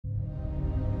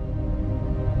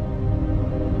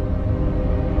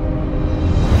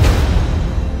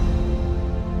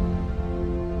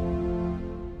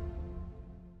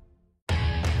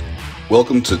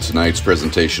Welcome to tonight's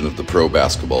presentation of the Pro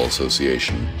Basketball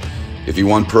Association. If you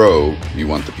want pro, you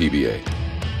want the PBA.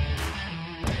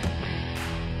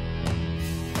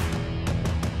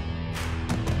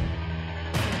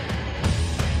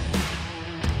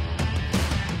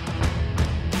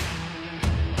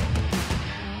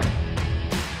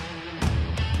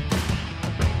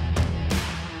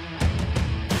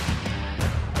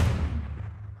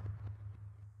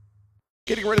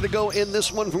 Getting ready to go in this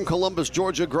one from Columbus,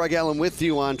 Georgia. Greg Allen with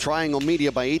you on Triangle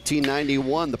Media by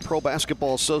 1891. The Pro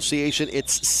Basketball Association,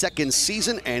 its second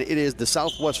season, and it is the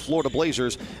Southwest Florida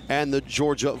Blazers and the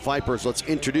Georgia Vipers. Let's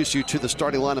introduce you to the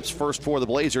starting lineups first for the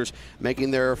Blazers,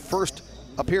 making their first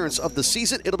appearance of the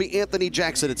season. It'll be Anthony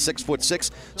Jackson at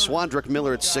 6'6", Swandrick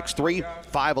Miller at 6'3",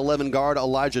 5'11" guard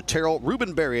Elijah Terrell,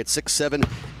 Ruben Berry at 6'7",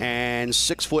 and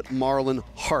 6' Marlon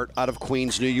Hart out of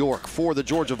Queens, New York. For the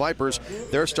Georgia Vipers,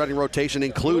 their starting rotation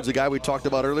includes the guy we talked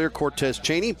about earlier, Cortez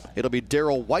Chaney. It'll be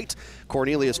Daryl White,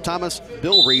 Cornelius Thomas,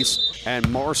 Bill Reese, and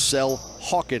Marcel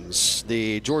Hawkins.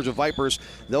 The Georgia Vipers,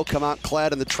 they'll come out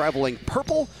clad in the traveling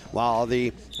purple, while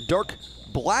the dark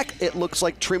black, it looks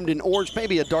like, trimmed in orange,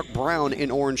 maybe a dark brown in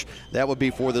orange. That would be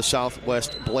for the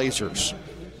Southwest Blazers.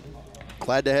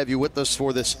 Glad to have you with us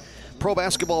for this Pro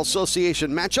Basketball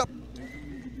Association matchup.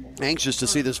 Anxious to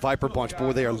see this Viper bunch.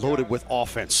 Boy, they are loaded with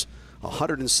offense.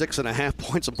 106.5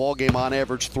 points a ball game on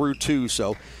average through two.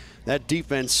 So that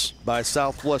defense by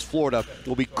Southwest Florida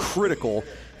will be critical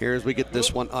here as we get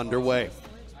this one underway.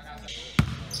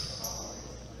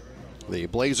 The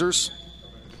Blazers,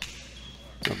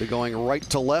 they'll be going right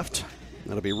to left.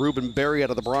 That'll be Ruben Berry out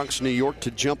of the Bronx, New York,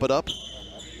 to jump it up.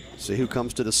 See who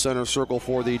comes to the center circle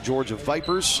for the Georgia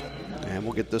Vipers. And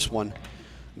we'll get this one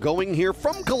going here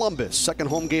from Columbus. Second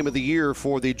home game of the year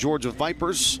for the Georgia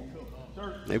Vipers.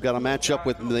 They've got a matchup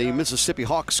with the Mississippi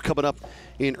Hawks coming up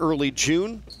in early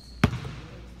June.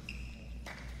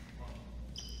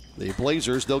 The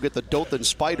Blazers, they'll get the Dothan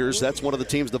Spiders. That's one of the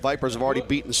teams the Vipers have already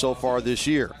beaten so far this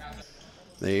year.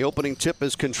 The opening tip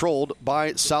is controlled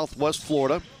by Southwest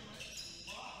Florida.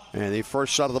 And the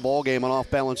first shot of the ball game, an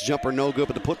off-balance jumper, no good,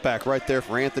 but the putback right there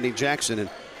for Anthony Jackson. And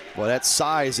well, that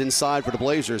size inside for the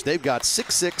Blazers. They've got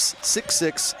 6'6",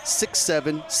 6'6",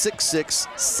 6'7", 6'6",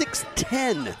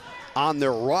 6'10" on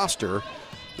their roster.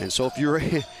 And so if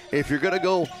you're going to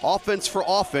go offense for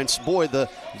offense, boy, the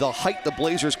height the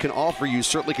Blazers can offer you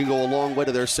certainly can go a long way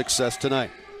to their success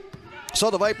tonight. So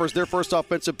the Vipers, their first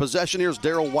offensive possession. Here's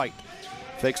Daryl White.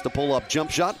 Fakes the pull-up jump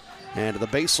shot, and to the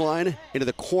baseline, into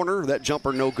the corner. That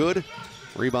jumper no good.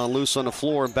 Rebound loose on the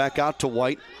floor and back out to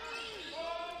White.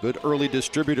 Good early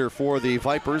distributor for the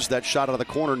Vipers. That shot out of the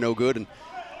corner no good. And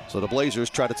so the Blazers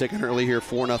try to take an early here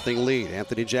 4-0 lead.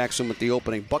 Anthony Jackson with the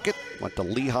opening bucket. Went to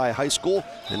Lehigh High School.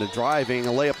 And the driving, a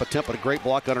layup attempt, but a great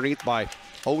block underneath by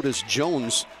Otis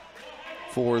Jones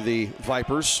for the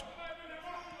Vipers.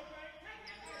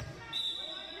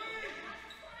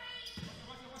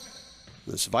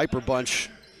 This Viper bunch,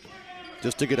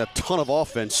 just to get a ton of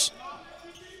offense.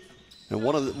 And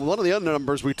one of the other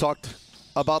numbers we talked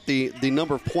about, the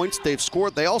number of points they've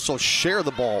scored. They also share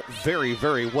the ball very,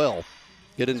 very well.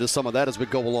 Get into some of that as we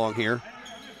go along here.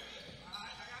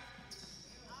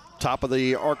 Top of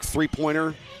the arc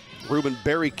three-pointer. Ruben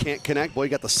Berry can't connect. Boy, you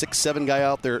got the 6'7" guy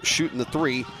out there shooting the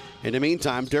three. In the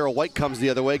meantime, Daryl White comes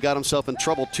the other way, got himself in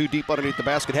trouble, too deep underneath the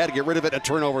basket, had to get rid of it. A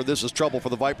turnover. This is trouble for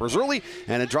the Vipers early,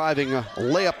 and a driving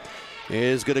layup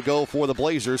is going to go for the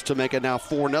Blazers to make it now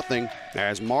 4-0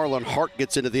 as Marlon Hart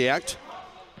gets into the act.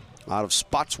 Out of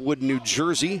Spotswood, New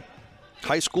Jersey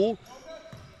High School,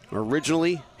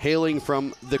 originally hailing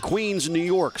from the Queens, New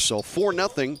York. So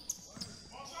 4-0.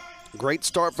 Great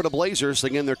start for the Blazers.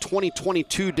 Again, their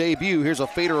 2022 debut. Here's a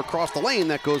fader across the lane.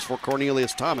 That goes for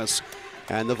Cornelius Thomas.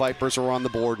 And the Vipers are on the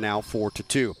board now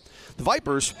 4-2. The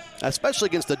Vipers, especially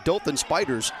against the Dothan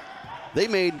Spiders, they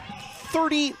made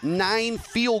 39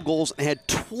 field goals and had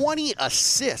 20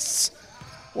 assists.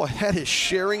 Well, that is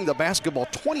sharing the basketball.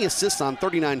 20 assists on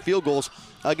 39 field goals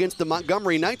against the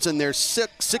Montgomery Knights in their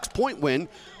six-point win.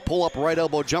 Pull up right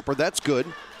elbow jumper, that's good.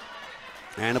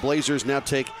 And the Blazers now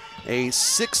take a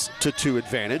 6-2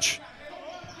 advantage.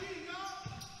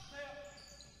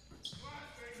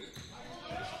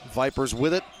 Vipers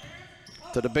with it.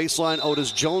 To the baseline,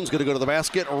 Otis Jones going to go to the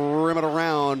basket, rim it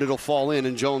around, it'll fall in,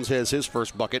 and Jones has his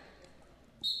first bucket.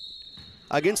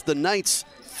 Against the Knights,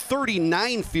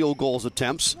 39 field goals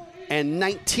attempts and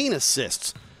 19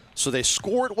 assists. So they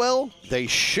score it well, they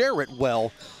share it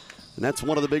well, and that's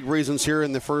one of the big reasons here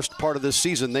in the first part of this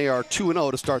season. They are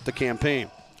 2-0 to start the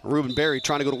campaign. Ruben Berry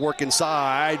trying to go to work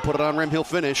inside, put it on rim, he'll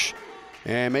finish.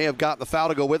 and may have got the foul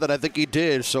to go with it. I think he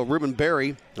did. So Ruben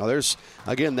Berry, there's,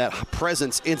 again, that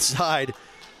presence inside.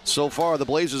 So far, the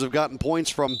Blazers have gotten points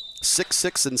from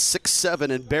 6'6" and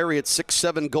 6'7", and Berry at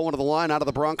 6'7" going to the line out of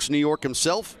the Bronx, New York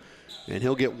himself, and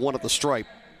he'll get one at the stripe.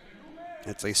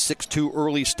 It's a 6-2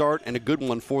 early start and a good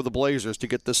one for the Blazers to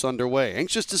get this underway.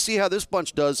 Anxious to see how this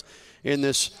bunch does in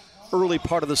this early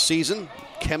part of the season.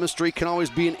 Chemistry can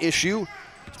always be an issue,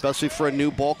 especially for a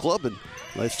new ball club, and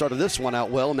they started this one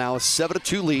out well. Now a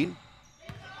 7-2 lead.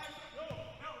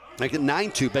 Make it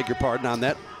 9-2, beg your pardon on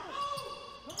that.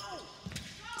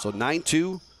 So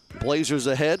 9-2, Blazers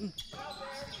ahead.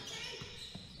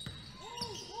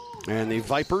 And the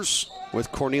Vipers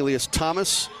with Cornelius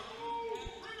Thomas.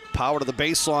 Power to the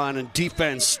baseline and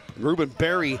defense. Ruben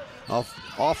Berry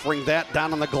offering that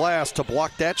down on the glass to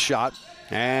block that shot.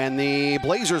 And the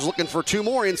Blazers looking for two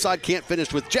more. Inside, can't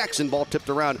finish with Jackson. Ball tipped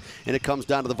around, and it comes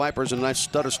down to the Vipers. And a nice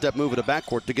stutter step move at the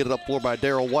backcourt to get it up floor by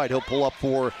Darrell White. He'll pull up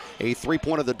for a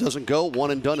three-pointer that doesn't go.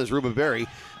 One and done is Ruben Berry.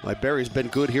 Berry's been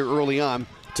good here early on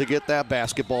to get that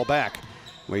basketball back.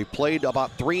 We played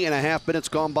about 3.5 minutes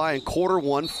gone by in quarter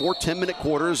one, 4 10-minute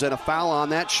quarters, and a foul on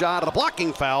that shot, and a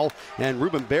blocking foul. And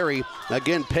Ruben Berry,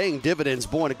 again, paying dividends.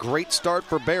 Boy, and a great start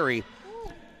for Berry.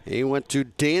 He went to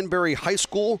Danbury High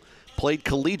School, played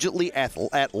collegiately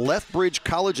at Lethbridge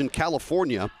College in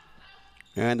California.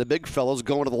 And the big fellow's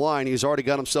going to the line. He's already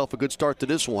got himself a good start to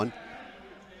this one.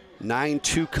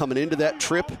 9-2 coming into that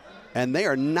trip. And they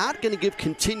are not going to give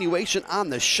continuation on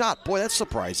the shot. Boy, that's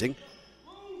surprising.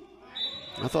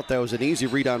 I thought that was an easy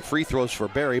read on free throws for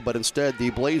Berry, but instead the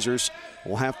Blazers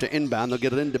will have to inbound. They'll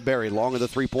get it into Berry, long of the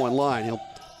three-point line. He'll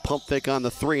pump fake on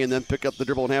the three and then pick up the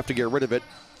dribble and have to get rid of it.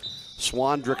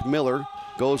 Swandrick Miller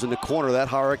goes in the corner. That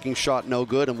high-arcing shot no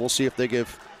good, and we'll see if they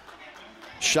give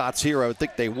shots here. I would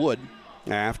think they would.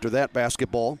 After that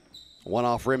basketball went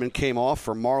off rim and came off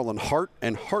for Marlon Hart,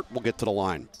 and Hart will get to the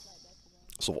line.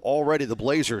 So already the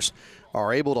Blazers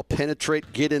are able to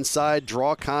penetrate, get inside,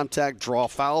 draw contact, draw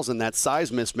fouls, and that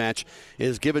size mismatch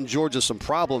is giving Georgia some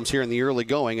problems here in the early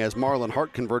going as Marlon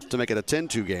Hart converts to make it a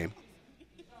 10-2 game.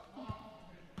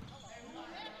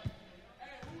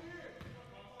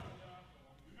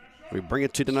 We bring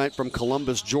it to tonight from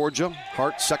Columbus, Georgia.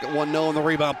 Hart, second one, no, and the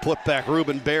rebound put back.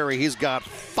 Ruben Berry, he's got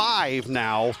 5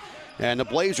 now. And the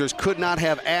Blazers could not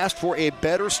have asked for a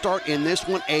better start in this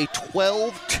one. A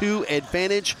 12-2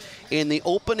 advantage in the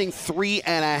opening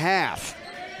 3.5.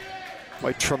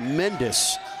 A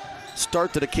tremendous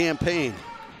start to the campaign.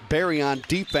 Berry on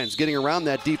defense, getting around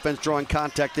that defense, drawing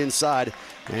contact inside.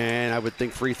 And I would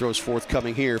think free throws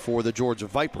forthcoming here for the Georgia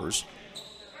Vipers.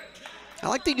 I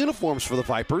like the uniforms for the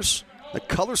Vipers. The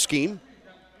color scheme,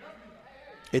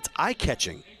 it's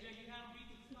eye-catching.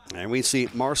 And we see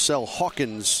Marcel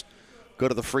Hawkins go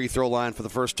to the free throw line for the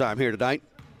first time here tonight.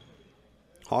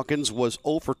 Hawkins was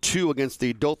 0 for 2 against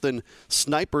the Dothan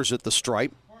Snipers at the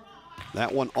stripe.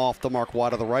 That one off the mark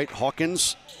wide of the right.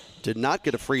 Hawkins did not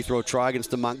get a free throw try against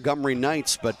the Montgomery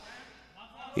Knights, but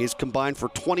he's combined for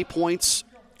 20 points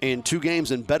in 2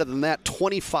 games, and better than that,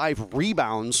 25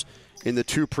 rebounds in the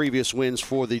 2 previous wins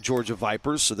for the Georgia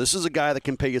Vipers. So this is a guy that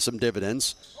can pay you some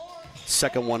dividends.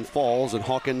 Second one falls, and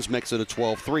Hawkins makes it a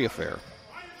 12-3 affair.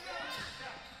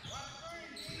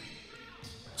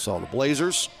 So the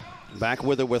Blazers back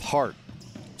with it with Hart.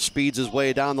 Speeds his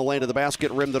way down the lane to the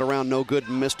basket, rimmed it around, no good,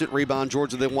 missed it. Rebound,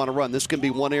 Georgia, they want to run. This can be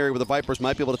one area where the Vipers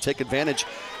might be able to take advantage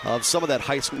of some of that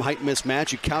height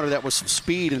mismatch. You counter that with some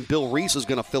speed, and Bill Reese is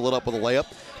going to fill it up with a layup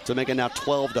to make it now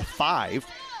 12-5.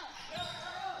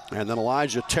 And then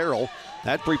Elijah Terrell,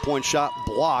 that three-point shot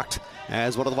blocked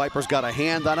as one of the Vipers got a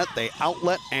hand on it. They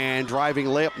outlet and driving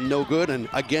layup, no good. And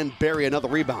again, Berry, another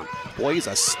rebound. Boy, he's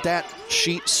a stat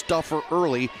sheet stuffer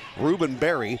early. Ruben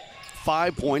Berry,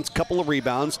 5 points, couple of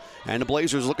rebounds. And the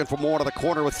Blazers looking for more out of the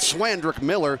corner with Swandrick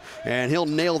Miller. And he'll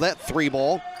nail that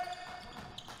 3-ball.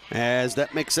 As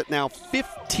that makes it now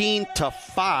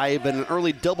 15-5 and an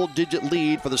early double-digit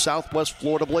lead for the Southwest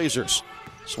Florida Blazers.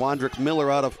 Swandrick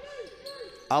Miller out of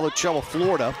Alachua,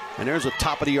 Florida, and there's a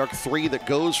top-of-the-arc 3 that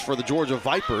goes for the Georgia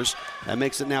Vipers. That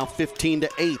makes it now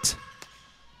 15-8.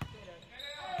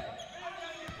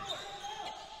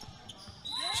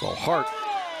 So Hart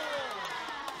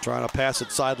trying to pass it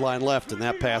sideline left, and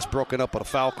that pass broken up with a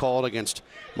foul called against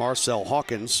Marcel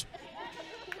Hawkins.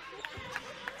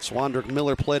 Swandrick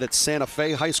Miller played at Santa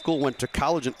Fe High School, went to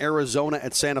college in Arizona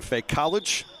at Santa Fe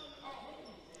College.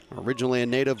 Originally a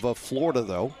native of Florida,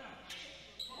 though.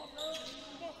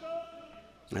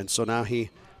 And so now he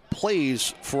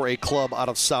plays for a club out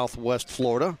of Southwest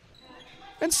Florida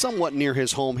and somewhat near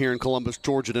his home here in Columbus,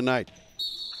 Georgia tonight.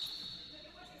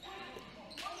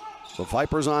 So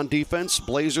Vipers on defense.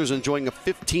 Blazers enjoying a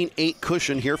 15-8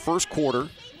 cushion here, first quarter.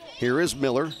 Here is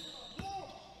Miller.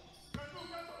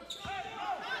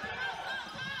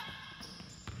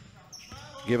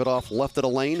 Give it off left of the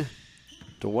lane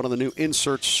to one of the new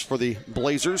inserts for the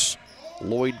Blazers.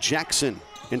 Lloyd Jackson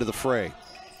into the fray.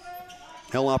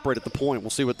 He'll operate at the point.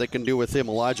 We'll see what they can do with him.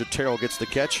 Elijah Terrell gets the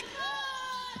catch.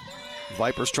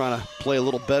 Vipers trying to play a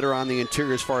little better on the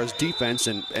interior as far as defense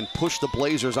and push the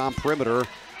Blazers on perimeter.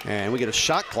 And we get a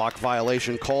shot clock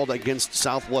violation called against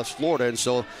Southwest Florida. And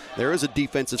so there is a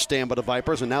defensive stand by the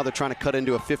Vipers. And now they're trying to cut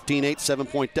into a 15-8,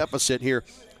 7-point deficit here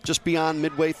just beyond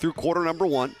midway through quarter number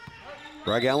one.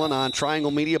 Greg Allen on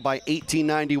Triangle Media by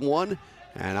 1891.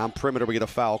 And on perimeter, we get a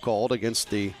foul called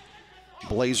against the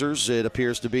Blazers, it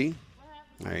appears to be.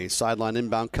 A sideline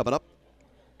inbound coming up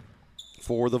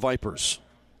for the Vipers.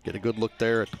 Get a good look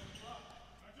there at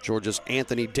Georgia's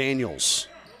Anthony Daniels.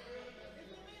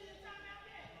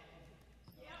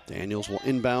 Daniels will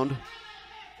inbound.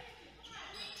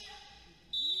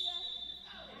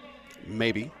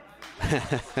 Maybe.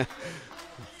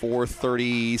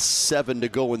 4:37 to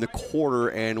go in the quarter,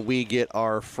 and we get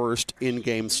our first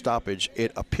in-game stoppage,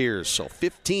 it appears. So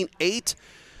 15-8,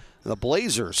 the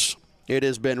Blazers. It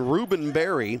has been Ruben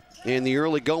Berry in the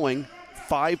early going.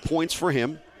 5 points for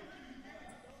him.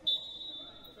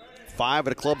 5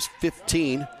 of the club's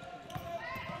 15.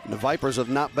 And the Vipers have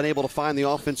not been able to find the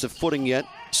offensive footing yet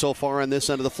so far on this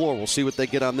end of the floor. We'll see what they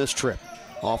get on this trip.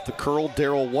 Off the curl,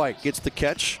 Darrell White gets the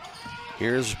catch.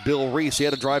 Here's Bill Reese. He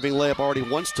had a driving layup already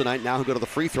once tonight. Now he'll go to the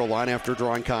free throw line after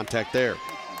drawing contact there.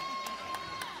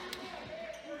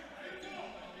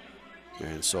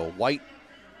 And so White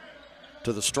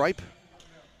to the stripe.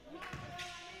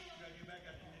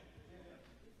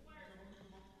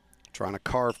 Trying to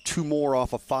carve 2 more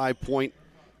off a 5-point,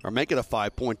 or make it a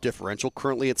 5-point differential.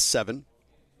 Currently it's 7.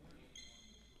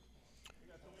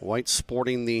 White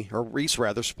sporting the, or Reese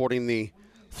rather, sporting the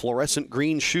fluorescent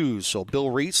green shoes. So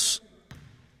Bill Reese.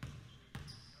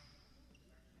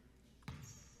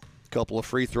 Couple of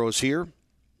free throws here.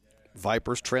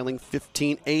 Vipers trailing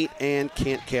 15-8 and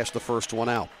can't cash the first one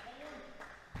out.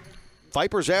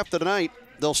 Vipers after tonight,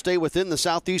 they'll stay within the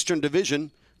Southeastern Division.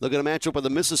 They're going to match up with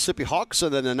the Mississippi Hawks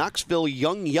and then the Knoxville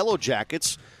Young Yellow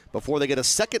Jackets before they get a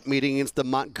second meeting against the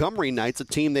Montgomery Knights, a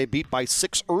team they beat by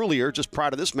 6 earlier just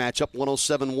prior to this matchup,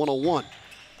 107-101.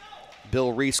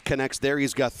 Bill Reese connects there.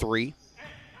 He's got 3.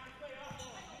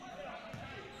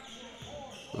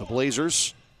 The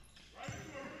Blazers,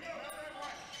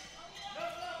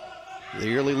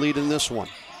 the early lead in this one.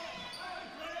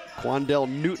 Quandell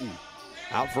Newton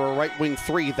out for a right wing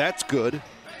 3. That's good.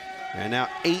 And now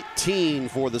 18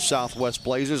 for the Southwest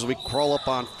Blazers. We crawl up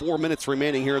on 4 minutes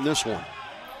remaining here in this one.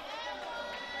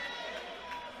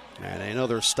 And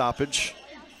another stoppage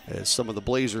as some of the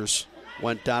Blazers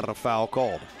went down on a foul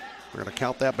called. We're going to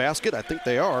count that basket. I think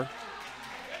they are.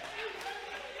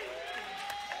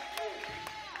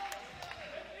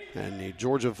 And the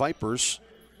Georgia Vipers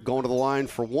going to the line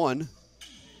for 1.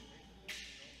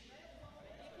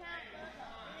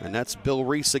 And that's Bill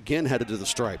Reese again headed to the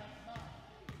stripe.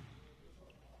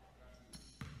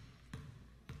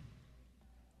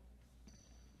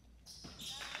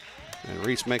 And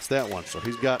Reese makes that one, so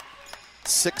he's got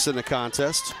 6 in the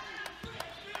contest.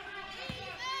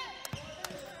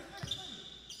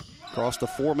 Across the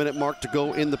 4-minute mark to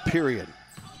go in the period.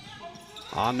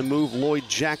 On the move, Lloyd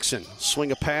Jackson.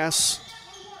 Swing a pass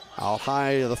out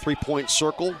high of the 3-point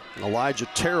circle. Elijah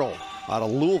Terrell out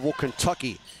of Louisville,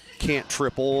 Kentucky. Can't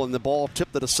triple, and the ball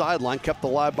tipped to the sideline, kept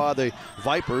alive by the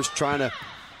Vipers, trying to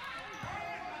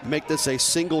make this a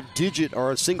single digit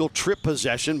or a single trip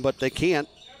possession, but they can't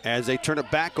as they turn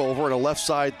it back over and a left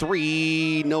side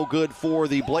 3, no good for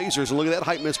the Blazers. And look at that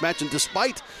height mismatch, and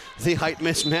despite the height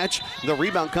mismatch, the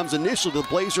rebound comes initially to the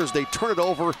Blazers. They turn it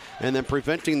over, and then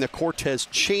preventing the Cortez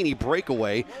Chaney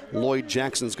breakaway, Lloyd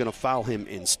Jackson's going to foul him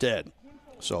instead.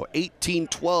 So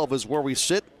 18-12 is where we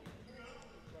sit.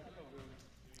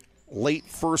 Late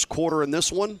first quarter in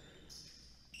this one.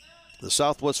 The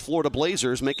Southwest Florida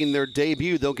Blazers making their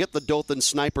debut. They'll get the Dothan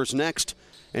Snipers next.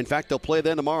 In fact, they'll play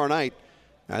them tomorrow night.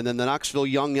 And then the Knoxville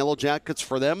Young Yellow Jackets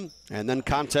for them. And then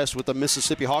contest with the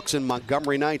Mississippi Hawks and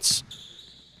Montgomery Knights.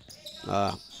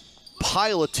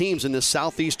 Pile of teams in this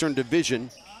Southeastern Division.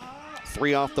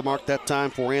 3 off the mark that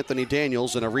time for Anthony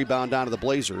Daniels and a rebound down to the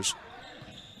Blazers.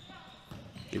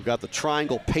 You've got the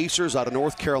Triangle Pacers out of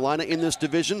North Carolina in this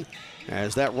division.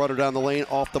 As that rudder down the lane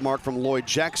off the mark from Lloyd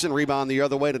Jackson. Rebound the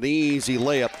other way to an easy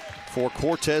layup for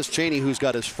Cortez Chaney, who's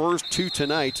got his first 2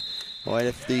 tonight. Well,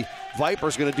 if the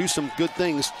Vipers going to do some good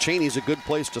things, Chaney's a good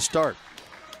place to start.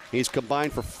 He's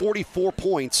combined for 44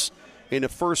 points in the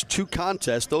first two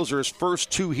contests. Those are his first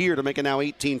two here to make it now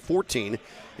 18-14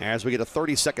 as we get a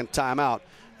 30-second timeout.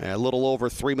 A little over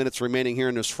 3 minutes remaining here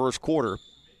in this first quarter.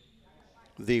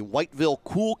 The Whiteville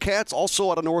Cool Cats,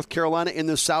 also out of North Carolina in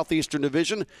the Southeastern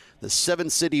Division. The Seven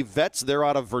City Vets, they're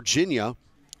out of Virginia.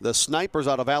 The Snipers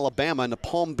out of Alabama, and the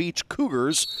Palm Beach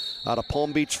Cougars out of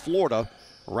Palm Beach, Florida,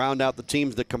 round out the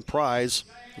teams that comprise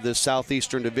this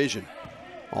Southeastern Division.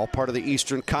 All part of the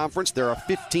Eastern Conference. There are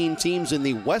 15 teams in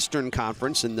the Western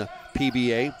Conference in the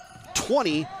PBA,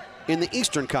 20 in the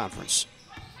Eastern Conference.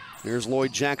 Here's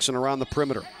Lloyd Jackson around the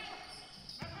perimeter.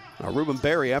 Now, Ruben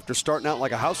Berry, after starting out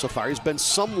like a house of fire, he's been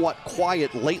somewhat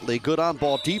quiet lately. Good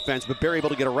on-ball defense, but Berry able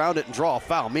to get around it and draw a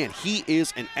foul. Man, he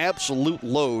is an absolute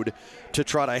load to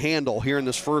try to handle here in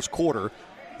this first quarter.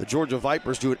 The Georgia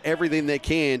Vipers doing everything they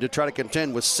can to try to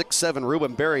contend with 6'7"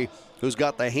 Ruben Berry, who's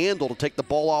got the handle to take the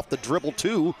ball off the dribble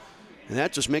too, and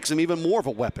that just makes him even more of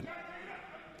a weapon.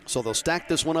 So they'll stack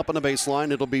this one up on the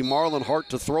baseline. It'll be Marlon Hart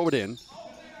to throw it in.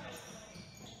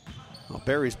 Well,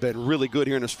 Berry's been really good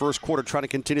here in his first quarter, trying to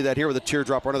continue that here with a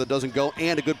teardrop runner that doesn't go,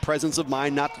 and a good presence of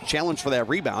mind not to challenge for that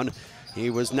rebound. He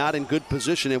was not in good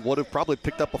position and would have probably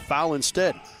picked up a foul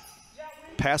instead.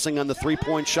 Passing on the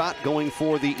three-point shot, going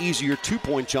for the easier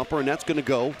two-point jumper, and that's going to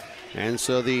go. And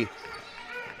so the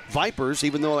Vipers,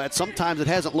 even though at sometimes it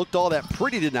hasn't looked all that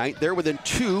pretty tonight, they're within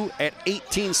two at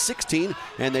 18-16,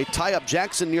 and they tie up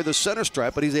Jackson near the center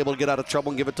stripe, but he's able to get out of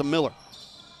trouble and give it to Miller.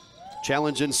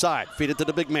 Challenge inside, feed it to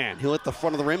the big man. He'll hit the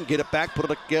front of the rim, get it back, put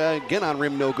it again on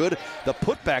rim, no good. The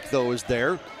putback, though, is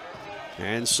there.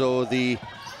 And so the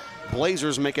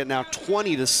Blazers make it now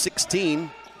 20-16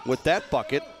 with that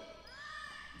bucket.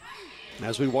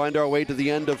 As we wind our way to the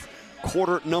end of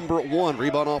quarter number one.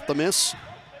 Rebound off the miss.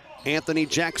 Anthony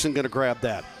Jackson going to grab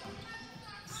that.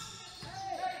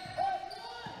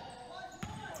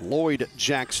 Lloyd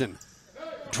Jackson.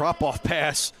 Drop-off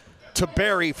pass to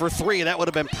Berry for three. That would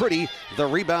have been pretty. The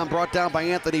rebound brought down by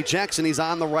Anthony Jackson. He's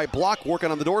on the right block,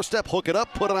 working on the doorstep. Hook it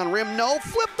up, put it on rim. No,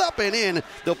 flipped up and in.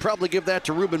 They'll probably give that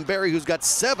to Ruben Berry, who's got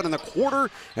 7 in the quarter,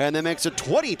 and that makes it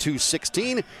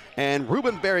 22-16. And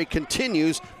Ruben Berry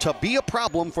continues to be a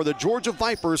problem for the Georgia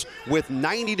Vipers with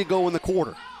 90 to go in the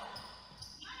quarter.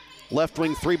 Left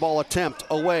wing three-ball attempt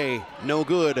away, no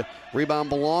good. Rebound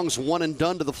belongs one and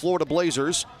done to the Florida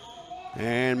Blazers.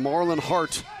 And Marlon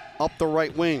Hart up the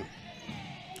right wing.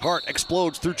 Hart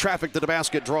explodes through traffic to the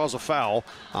basket, draws a foul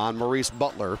on Maurice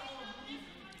Butler.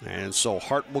 And so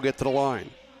Hart will get to the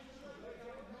line.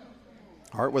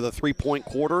 Hart with a three-point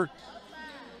quarter.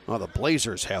 Oh, the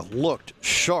Blazers have looked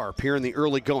sharp here in the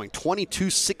early going.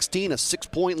 22-16, a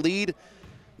 6-point lead.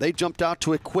 They jumped out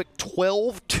to a quick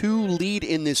 12-2 lead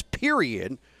in this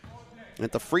period.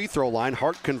 At the free throw line,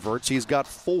 Hart converts. He's got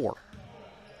 4.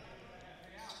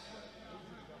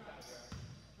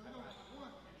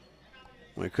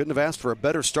 We couldn't have asked for a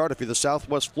better start if you're the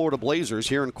Southwest Florida Blazers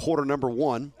here in quarter number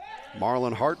one.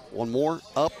 Marlon Hart, one more,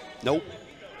 up, nope.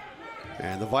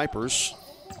 And the Vipers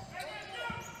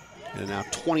in a now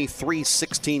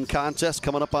 23-16 contest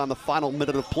coming up on the final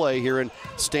minute of play here in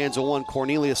stanza one.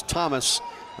 Cornelius Thomas,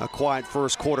 a quiet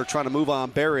first quarter, trying to move on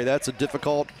Berry. That's a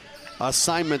difficult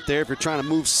assignment there if you're trying to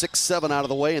move 6'7" out of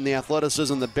the way, and the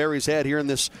athleticism that Berry's had here in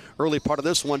this early part of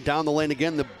this one. Down the lane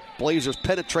again, the Blazers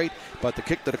penetrate, but the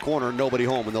kick to the corner, nobody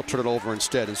home, and they'll turn it over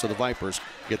instead, and so the Vipers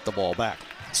get the ball back.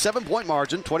 7-point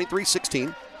margin,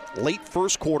 23-16, late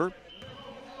first quarter.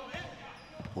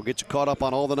 We'll get you caught up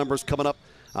on all the numbers coming up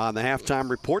on the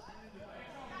halftime report.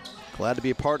 Glad to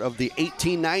be a part of the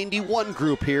 1891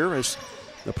 group here as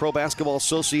the Pro Basketball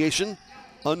Association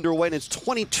underway in its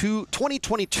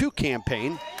 2022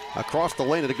 campaign. Across the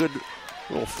lane, and a good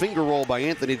little finger roll by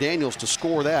Anthony Daniels to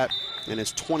score that. And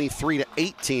it's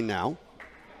 23-18 now.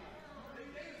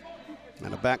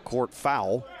 And a backcourt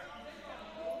foul.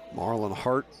 Marlon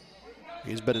Hart,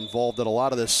 he's been involved in a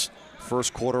lot of this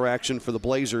first quarter action for the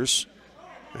Blazers.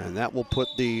 And that will put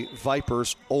the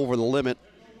Vipers over the limit.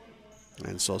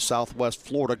 And so Southwest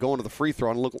Florida going to the free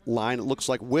throw line, it looks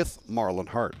like, with Marlon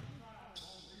Hart.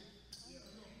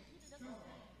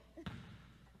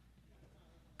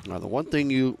 Now, the one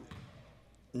thing you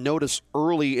notice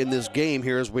early in this game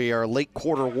here as we are late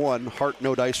quarter one, Hart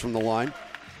no dice from the line.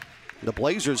 The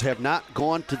Blazers have not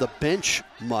gone to the bench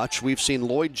much. We've seen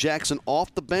Lloyd Jackson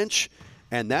off the bench,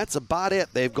 and that's about it.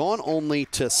 They've gone only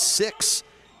to 6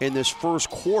 in this first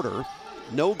quarter.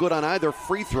 No good on either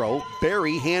free throw.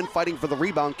 Berry, hand fighting for the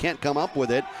rebound, can't come up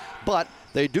with it, but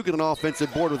they do get an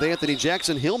offensive board with Anthony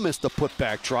Jackson. He'll miss the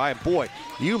putback try. Boy,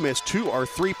 you missed 2 or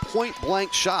 3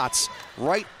 point-blank shots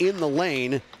right in the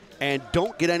lane and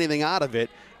don't get anything out of it.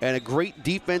 and a great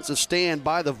defensive stand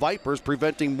by the Vipers,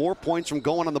 preventing more points from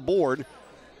going on the board.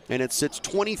 And it sits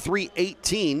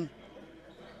 23-18.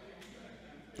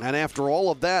 And after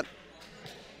all of that,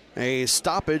 a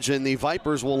stoppage, and the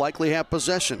Vipers will likely have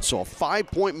possession. So a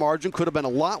 5-point margin could have been a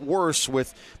lot worse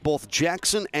with both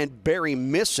Jackson and Berry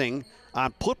missing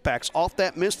on putbacks off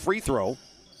that missed free throw.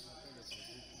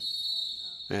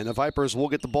 And the Vipers will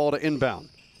get the ball to inbound.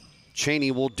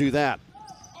 Cheney will do that.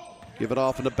 Give it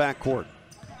off in the backcourt.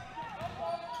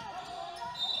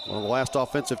 One of the last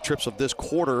offensive trips of this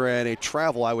quarter, and a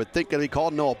travel. I would think that he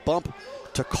called a bump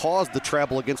to cause the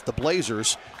travel against the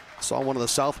Blazers. Saw one of the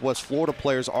Southwest Florida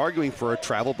players arguing for a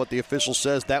travel, but the official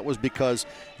says that was because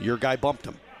your guy bumped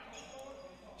him.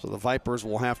 So the Vipers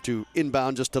will have to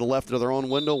inbound just to the left of their own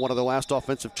window. One of the last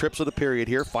offensive trips of the period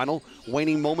here. Final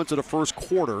waning moments of the first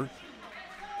quarter.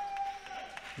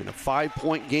 In a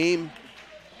 5-point game.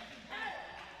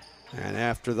 And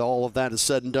after all of that is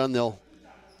said and done, they'll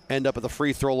end up at the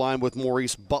free throw line with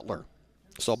Maurice Butler.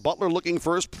 So Butler looking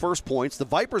for his first points. The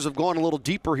Vipers have gone a little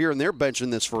deeper here in their bench in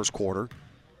this first quarter.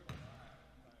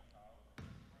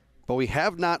 But we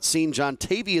have not seen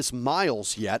Jontavius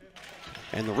Miles yet.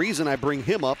 And the reason I bring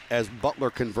him up as Butler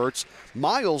converts,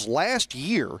 Miles last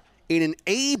year in an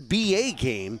ABA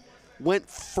game went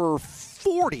for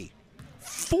 40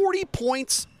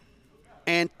 points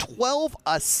and 12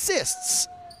 assists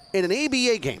in an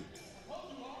ABA game.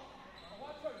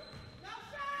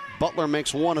 Butler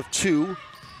makes one of two,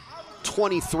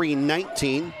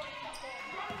 23-19.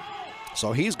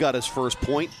 So he's got his first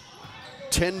point.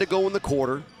 10 to go in the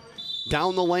quarter.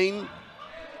 Down the lane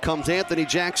comes Anthony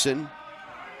Jackson.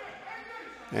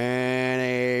 And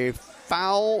a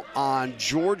foul on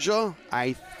Georgia.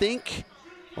 I think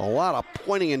a lot of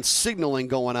pointing and signaling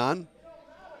going on.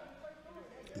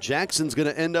 Jackson's going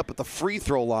to end up at the free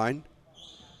throw line.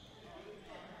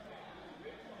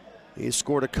 He's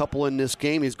scored a couple in this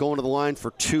game. He's going to the line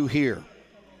for 2 here.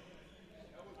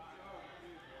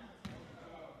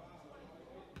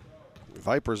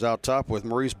 Vipers out top with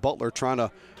Maurice Butler trying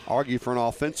to argue for an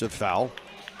offensive foul.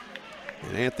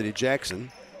 And Anthony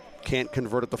Jackson can't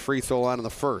convert at the free throw line in the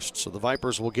first. So the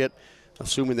Vipers will get,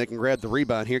 assuming they can grab the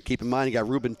rebound here. Keep in mind you got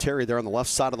Ruben Terry there on the left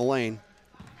side of the lane.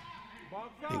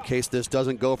 In case this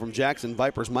doesn't go from Jackson,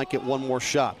 Vipers might get one more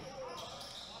shot.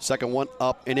 Second one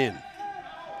up and in.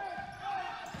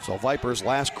 So Vipers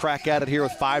last crack at it here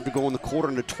with 5 to go in the quarter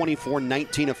in a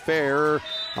 24-19 affair.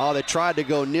 Oh, they tried to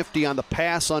go nifty on the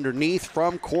pass underneath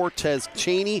from Cortez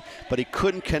Cheney, but he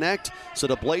couldn't connect. So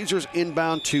the Blazers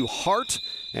inbound to Hart,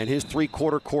 and his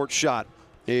three-quarter court shot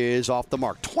is off the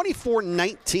mark.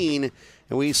 24-19,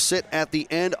 and we sit at the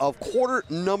end of quarter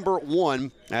number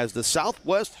 1 as the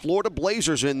Southwest Florida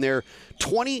Blazers in their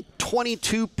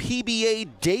 2022 PBA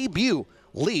debut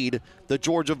lead the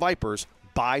Georgia Vipers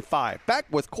by 5. Back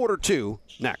with quarter 2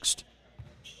 next.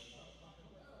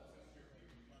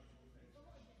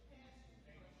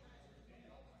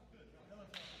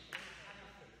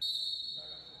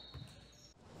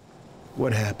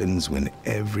 What happens when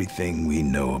everything we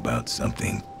know about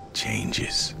something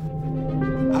changes?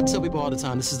 I tell people all the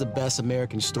time, this is the best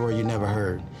American story you never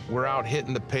heard. We're out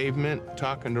hitting the pavement,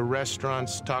 talking to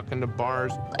restaurants, talking to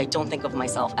bars. I don't think of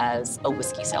myself as a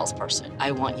whiskey salesperson.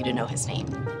 I want you to know his name.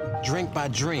 Drink by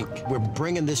drink, we're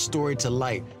bringing this story to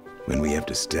light. When we have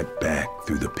to step back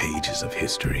through the pages of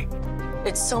history.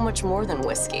 It's so much more than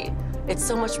whiskey. It's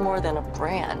so much more than a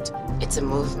brand. It's a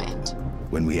movement.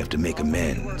 When we have to make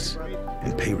amends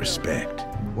and pay respect.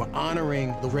 We're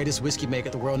honoring the greatest whiskey maker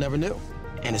the world never knew,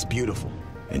 and it's beautiful.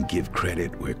 And give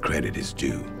credit where credit is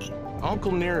due.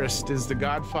 Uncle Nearest is the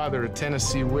godfather of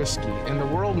Tennessee whiskey, and the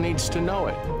world needs to know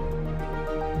it.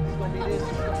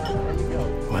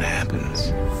 What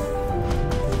happens?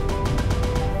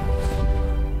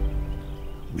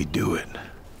 We do it.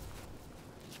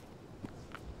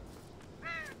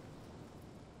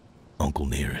 Uncle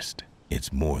Nearest,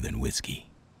 it's more than whiskey.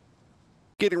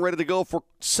 Getting ready to go for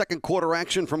second quarter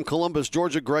action from Columbus,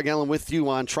 Georgia. Greg Allen with you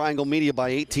on Triangle Media by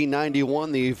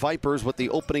 1891. The Vipers with the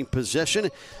opening possession.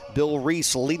 Bill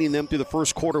Reese leading them through the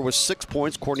first quarter with 6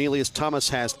 points. Cornelius Thomas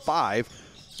has 5.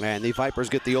 And the Vipers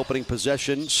get the opening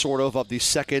possession, sort of the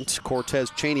second. Cortez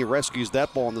Cheney rescues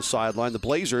that ball on the sideline. The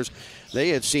Blazers, they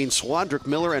have seen Swandrick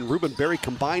Miller and Ruben Berry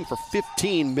combined for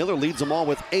 15. Miller leads them all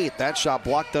with 8. That shot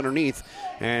blocked underneath,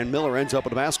 and Miller ends up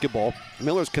with a basketball.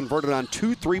 Miller's converted on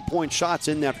 2 3-point shots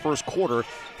in that first quarter,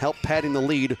 help padding the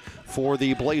lead for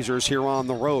the Blazers here on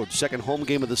the road. Second home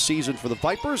game of the season for the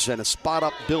Vipers, and a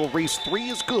spot-up Bill Reese. 3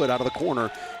 is good out of the corner.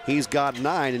 He's got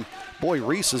 9, and boy,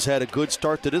 Reese has had a good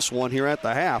start to this one here at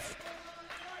the half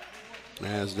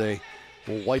as they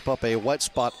will wipe up a wet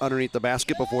spot underneath the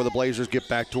basket before the Blazers get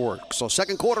back to work. So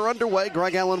second quarter underway.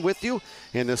 Greg Allen with you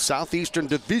in the Southeastern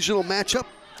Divisional matchup.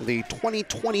 The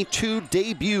 2022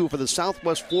 debut for the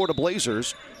Southwest Florida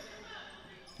Blazers.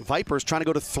 Vipers trying to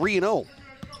go to 3-0.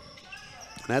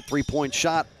 That three-point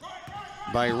shot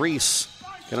by Reese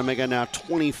going to make it now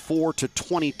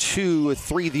 24-22.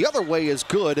 Three the other way is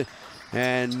good.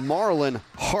 And Marlon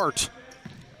Hart,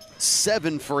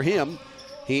 7 for him.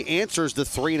 He answers the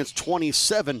three, and it's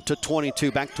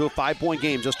 27-22. Back to a 5-point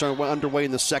game just underway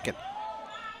in the second.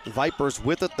 Vipers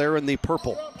with it there in the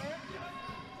purple.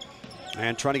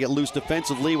 And trying to get loose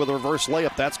defensively with a reverse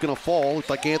layup. That's going to fall. Looks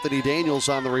like Anthony Daniels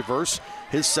on the reverse.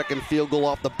 His second field goal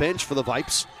off the bench for the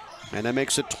Vipes. And that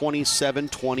makes it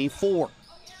 27-24.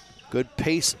 Good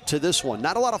pace to this one.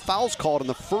 Not a lot of fouls called in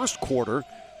the first quarter.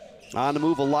 On the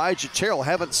move, Elijah Terrell.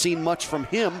 Haven't seen much from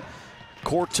him.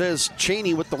 Cortez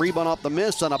Chaney with the rebound off the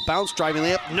miss on a bounce driving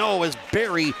layup. No, as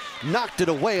Berry knocked it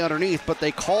away underneath, but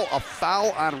they call a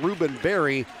foul on Ruben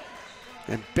Berry.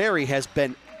 And Berry has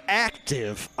been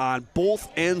active on both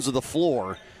ends of the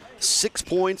floor. 6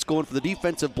 points going for the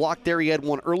defensive block there. He had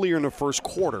one earlier in the first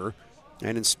quarter.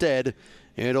 And instead,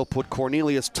 it'll put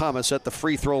Cornelius Thomas at the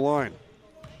free throw line.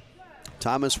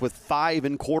 Thomas with 5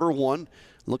 in quarter one.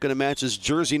 Looking to match his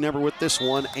jersey number with this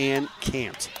one and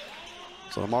can't.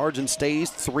 So the margin stays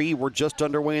 3. We're just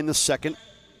underway in the second.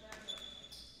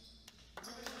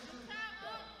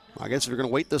 I guess if you're going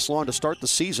to wait this long to start the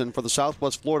season for the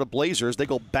Southwest Florida Blazers, they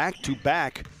go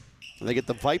back-to-back. And they get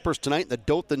the Vipers tonight and the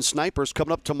Dothan Snipers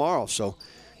coming up tomorrow. So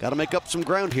got to make up some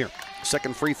ground here.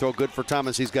 Second free throw good for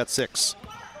Thomas. He's got 6.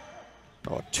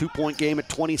 So a 2-point game at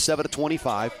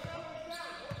 27-25.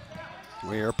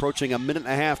 We're approaching a minute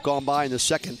and a half gone by in the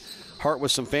second. Hart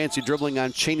with some fancy dribbling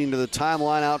on Chaney to the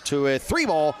timeline, out to a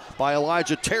 3-ball by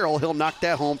Elijah Terrell. He'll knock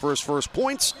that home for his first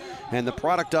points. And the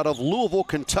product out of Louisville,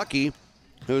 Kentucky,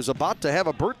 who's about to have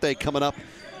a birthday coming up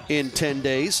in 10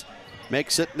 days,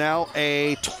 makes it now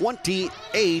a 28-20,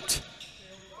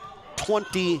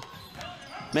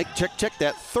 check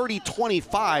that,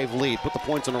 30-25 lead. Put the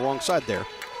points on the wrong side there.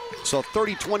 So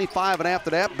 30-25, and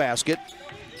after that basket,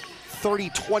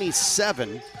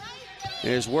 30-27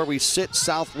 is where we sit,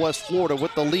 Southwest Florida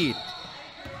with the lead.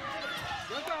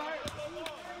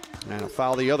 And a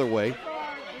foul the other way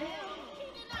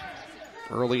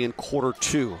early in quarter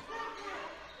two.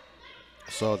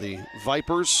 So the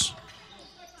Vipers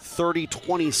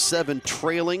 30-27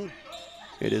 trailing.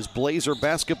 It is Blazer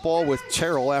basketball with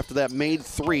Terrell after that made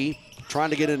 3. Trying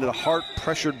to get into the Hart,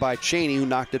 pressured by Chaney, who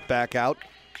knocked it back out.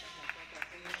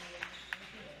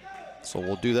 So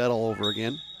we'll do that all over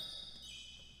again.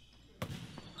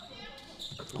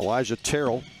 Elijah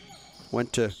Terrell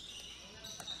went to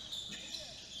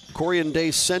Corrigan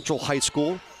Day Central High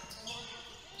School.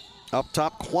 Up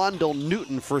top, Quandell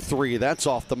Newton for 3. That's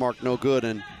off the mark, no good,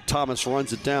 and Thomas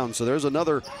runs it down. So there's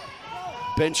another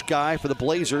bench guy for the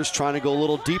Blazers trying to go a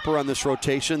little deeper on this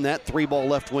rotation. That 3-ball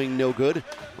left wing, no good.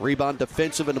 Rebound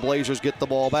defensive, and the Blazers get the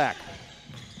ball back.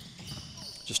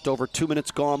 Just over 2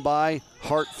 minutes gone by.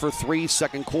 Hart for 3,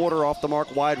 second quarter, off the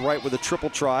mark, wide right with a triple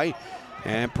try.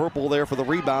 And Purple there for the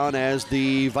rebound as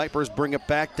the Vipers bring it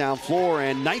back down floor,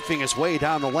 and knifing his way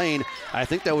down the lane. I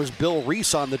think that was Bill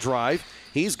Reese on the drive.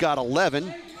 He's got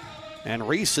 11, and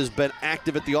Reese has been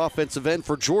active at the offensive end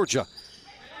for Georgia.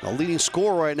 The leading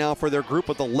scorer right now for their group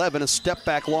with 11. A step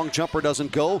back long jumper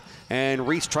doesn't go, and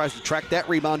Reese tries to track that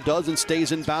rebound, does, and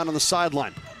stays inbound on the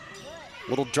sideline.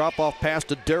 Little drop-off pass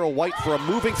to Darrell White for a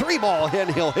moving 3-ball, and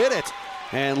he'll hit it.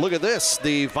 And look at this.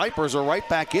 The Vipers are right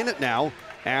back in it now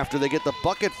after they get the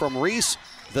bucket from Reese.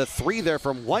 The 3 there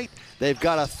from White. They've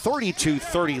got a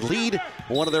 32-30 lead,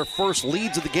 one of their first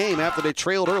leads of the game after they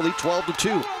trailed early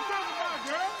 12-2.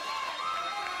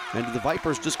 And did the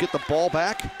Vipers just get the ball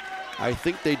back? I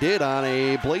think they did on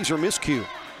a Blazer miscue.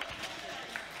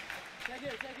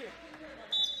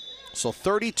 So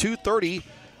 32-30,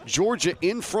 Georgia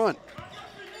in front.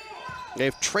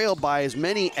 They've trailed by as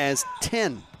many as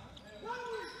 10.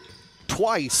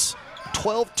 Twice,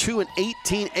 12-2 and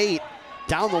 18-8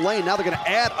 down the lane. Now they're going to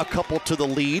add a couple to the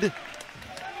lead.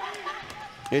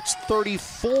 It's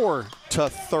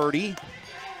 34-30.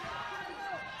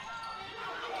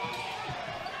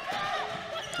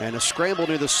 And a scramble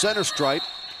near the center stripe.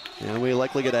 And we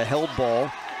likely get a held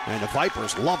ball. And the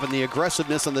Vipers loving the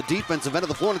aggressiveness on the defensive end of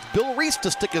the floor. And it's Bill Reese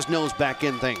to stick his nose back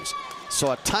in things.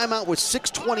 So a timeout with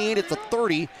 6:28 at the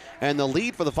 30. And the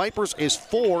lead for the Vipers is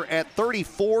 4 at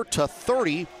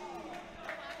 34-30.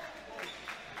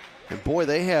 And boy,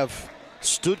 they have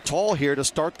stood tall here to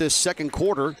start this second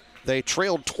quarter. They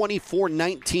trailed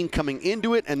 24-19 coming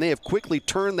into it, and they have quickly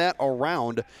turned that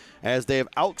around as they have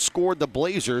outscored the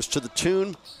Blazers to the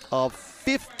tune of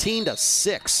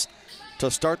 15-6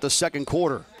 to start the second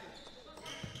quarter.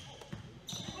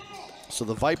 So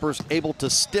the Vipers able to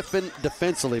stiffen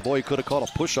defensively. Boy, he could have caught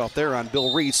a push-off there on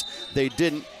Bill Reese. They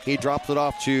didn't. He dropped it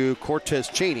off to Cortez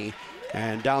Chaney.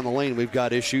 And down the lane, we've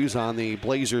got issues on the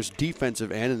Blazers'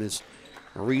 defensive end. And as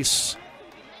Reese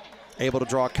able to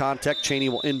draw contact, Chaney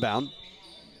will inbound.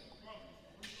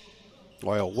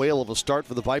 Boy, a whale of a start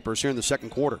for the Vipers here in the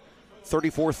second quarter.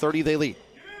 34-30, they lead.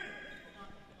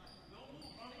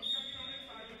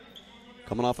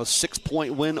 Coming off a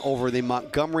 6-point win over the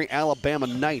Montgomery, Alabama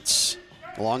Knights.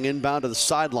 Long inbound to the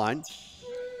sideline.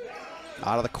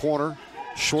 Out of the corner.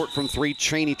 Short from three.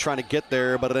 Chaney trying to get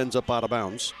there, but it ends up out of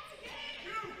bounds.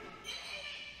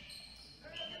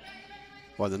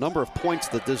 Well, the number of points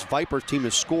that this Vipers team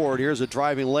has scored. Here's a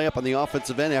driving layup on the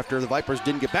offensive end after the Vipers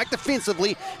didn't get back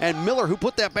defensively. And Miller, who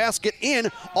put that basket in,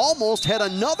 almost had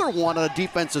another one on a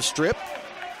defensive strip.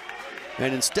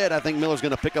 And instead, I think Miller's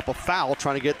going to pick up a foul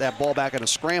trying to get that ball back in a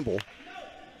scramble.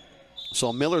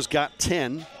 So Miller's got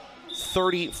 10.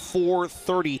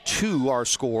 34-32 our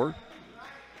score.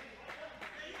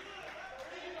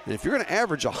 And if you're going to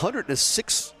average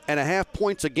 106.5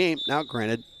 points a game, now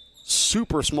granted,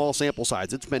 super small sample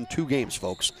size. It's been 2 games,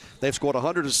 folks. They've scored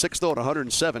 106, though, at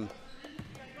 107.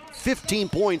 15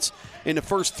 points in the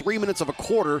first 3 minutes of a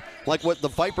quarter, like what the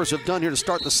Vipers have done here to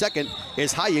start the second,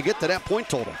 is how you get to that point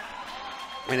total.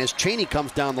 And as Chaney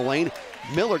comes down the lane,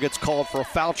 Miller gets called for a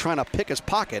foul trying to pick his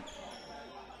pocket.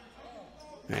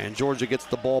 And Georgia gets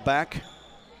the ball back.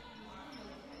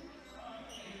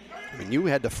 I mean, you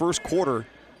had the first quarter,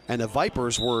 and the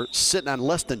Vipers were sitting on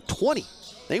less than 20.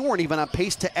 They weren't even on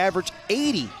pace to average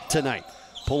 80 tonight.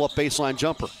 Pull-up baseline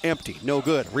jumper, empty, no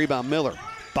good. Rebound Miller,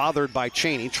 bothered by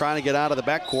Chaney, trying to get out of the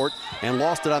backcourt, and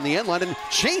lost it on the end line, and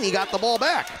Chaney got the ball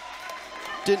back.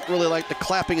 Didn't really like the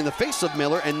clapping in the face of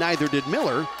Miller, and neither did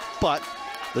Miller, but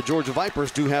the Georgia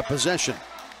Vipers do have possession.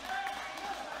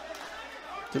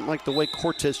 Didn't like the way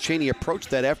Cortez Chaney approached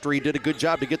that after he did a good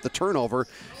job to get the turnover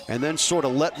and then sort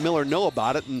of let Miller know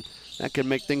about it, and that can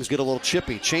make things get a little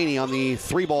chippy. Chaney on the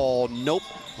 3-ball, nope.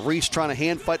 Reese trying to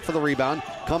hand fight for the rebound.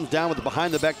 Comes down with the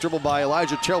behind-the-back dribble by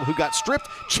Elijah Terrell, who got stripped.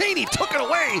 Chaney took it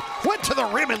away, went to the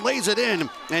rim and lays it in.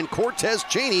 And Cortez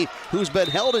Chaney, who's been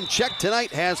held in check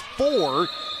tonight, has 4.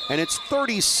 And it's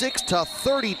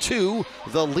 36-32,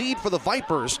 the lead for the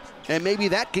Vipers. And maybe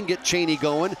that can get Chaney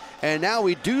going. And now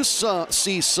we do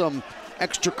see some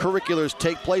extracurriculars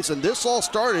take place. And this all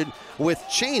started with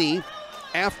Chaney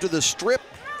after the strip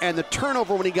and the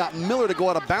turnover when he got Miller to go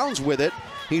out of bounds with it.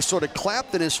 He sort of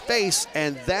clapped in his face,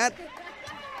 and that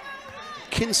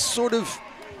can sort of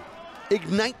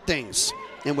ignite things.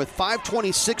 And with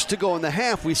 5:26 to go in the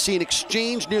half, we see an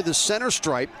exchange near the center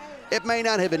stripe. It may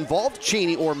not have involved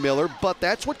Chaney or Miller, but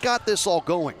that's what got this all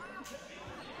going.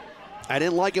 I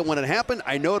didn't like it when it happened.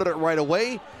 I noted it right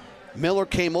away. Miller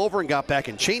came over and got back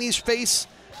in Chaney's face,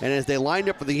 and as they lined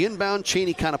up for the inbound,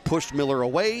 Chaney kind of pushed Miller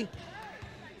away.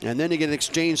 And then you get an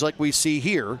exchange like we see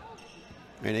here.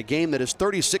 In a game that is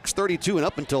 36-32 and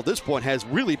up until this point has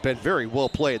really been very well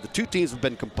played. The two teams have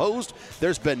been composed.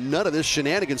 There's been none of this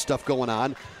shenanigan stuff going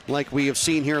on like we have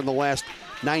seen here in the last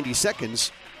 90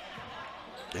 seconds.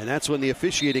 And that's when the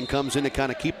officiating comes in to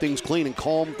kind of keep things clean and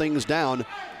calm things down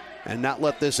and not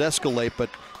let this escalate.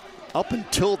 But up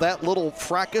until that little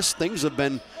fracas, things have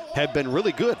been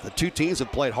really good. The two teams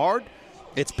have played hard.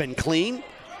 It's been clean.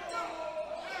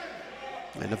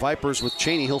 And the Vipers with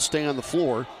Chaney, he'll stay on the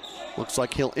floor. Looks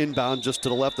like he'll inbound just to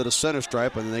the left of the center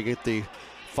stripe, and then they get the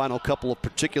final couple of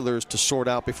particulars to sort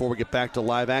out before we get back to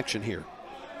live action here.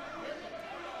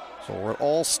 So we're at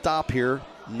all stop here,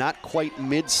 not quite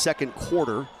mid-second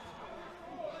quarter.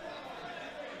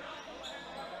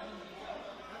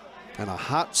 And a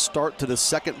hot start to the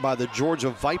second by the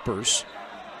Georgia Vipers.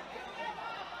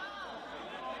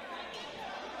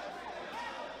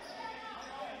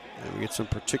 And we get some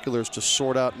particulars to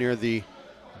sort out near the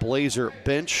Blazer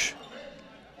bench.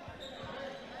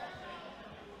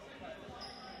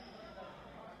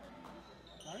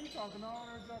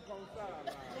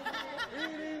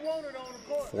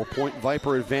 4-point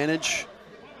Viper advantage.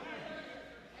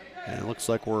 And it looks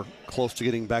like we're close to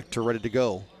getting back to ready to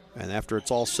go. And after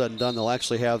it's all said and done, they'll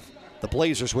actually have the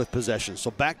Blazers with possession. So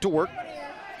back to work.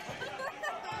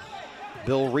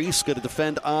 Bill Reese going to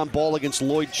defend on ball against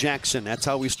Lloyd Jackson. That's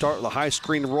how we start with a high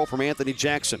screen roll from Anthony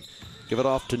Jackson. Give it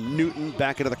off to Newton,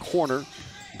 back into the corner.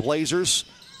 Blazers,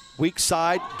 weak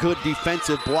side, good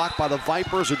defensive block by the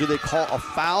Vipers, or do they call a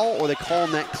foul, or they call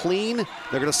that clean?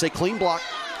 They're going to say clean block,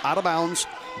 out of bounds.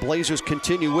 Blazers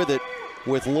continue with it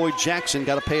with Lloyd Jackson.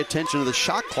 Got to pay attention to the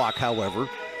shot clock, however.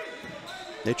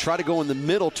 They try to go in the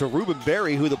middle to Ruben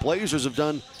Berry, who the Blazers have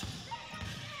done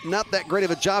not that great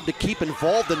of a job to keep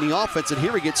involved in the offense, and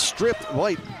here he gets stripped.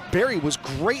 Boy, Berry was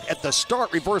great at the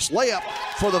start. Reverse layup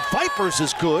for the Vipers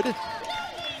is good.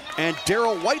 And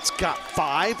Darrell White's got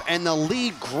 5, and the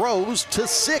lead grows to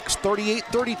 6,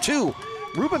 38-32.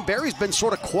 Ruben Berry's been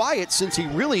sort of quiet since he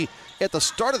really, at the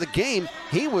start of the game,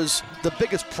 he was the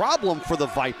biggest problem for the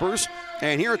Vipers.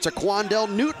 And here it's a Quandell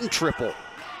Newton triple.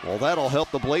 Well, that'll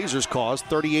help the Blazers' cause,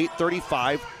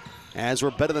 38-35. As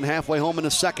we're better than halfway home in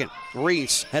the second.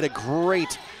 Reese had a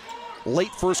great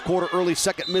late first quarter, early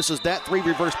second, misses that. 3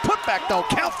 reverse putback, though.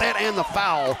 Count that and the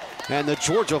foul. And the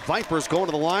Georgia Vipers going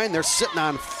to the line. They're sitting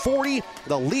on 40.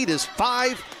 The lead is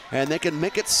 5, and they can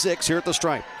make it 6 here at the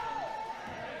stripe.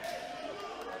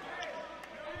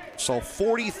 So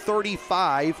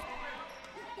 40-35.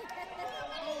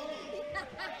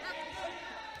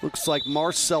 Looks like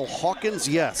Marcel Hawkins.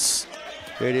 Yes,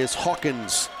 it is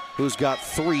Hawkins who's got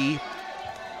 3,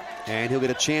 and he'll get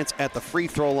a chance at the free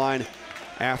throw line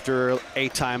after a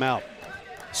timeout.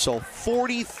 So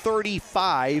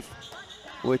 40-35,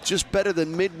 with just better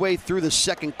than midway through the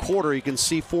second quarter. You can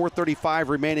see 4:35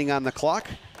 remaining on the clock.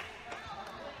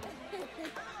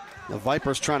 The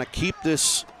Vipers trying to keep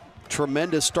this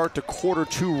tremendous start to quarter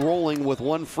 2 rolling with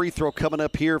 1 free throw coming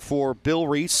up here for Bill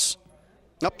Reese.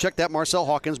 Check that, Marcel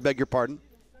Hawkins, beg your pardon.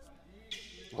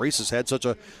 Reese has had such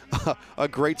a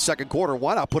great second quarter.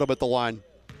 Why not put him at the line?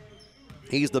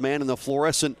 He's the man in the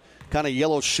fluorescent kind of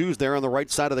yellow shoes there on the right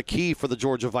side of the key for the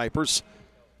Georgia Vipers.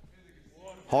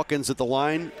 Hawkins at the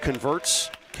line,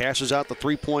 converts, cashes out the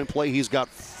three-point play. He's got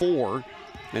 4,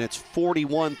 and it's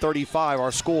 41-35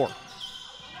 our score.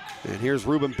 And here's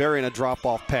Ruben Berry in a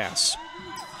drop-off pass.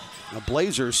 The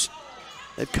Blazers,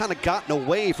 they've kind of gotten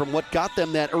away from what got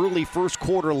them that early first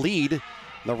quarter lead.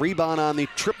 The rebound on the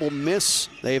triple miss.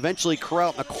 They eventually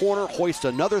corral in the corner, hoist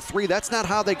another 3. That's not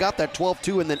how they got that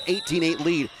 12-2 and then 18-8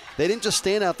 lead. They didn't just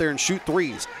stand out there and shoot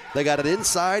threes. They got it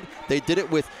inside. They did it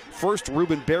with first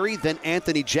Ruben Berry, then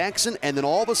Anthony Jackson, and then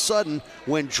all of a sudden,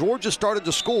 when Georgia started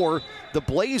to score, the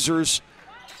Blazers,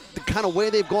 the kind of way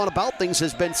they've gone about things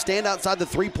has been stand outside the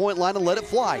three-point line and let it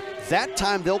fly. That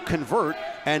time they'll convert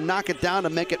and knock it down to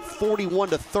make it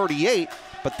 41-38,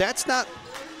 but that's not,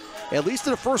 at least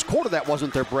in the first quarter, that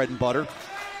wasn't their bread and butter.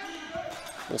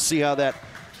 We'll see how that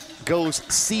goes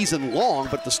season long,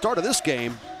 but at the start of this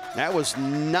game, that was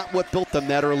not what built them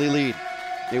that early lead.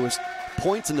 It was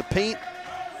points in the paint,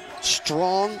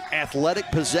 strong, athletic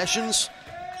possessions,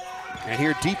 and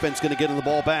here defense going to get in the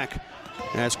ball back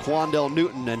as Quandell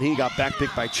Newton, and he got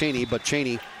backpicked by Chaney, but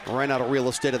Chaney ran out of real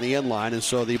estate in the end line, and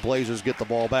so the Blazers get the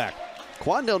ball back.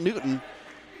 Quandell Newton,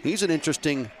 he's an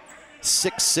interesting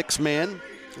 6'6" man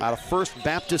out of First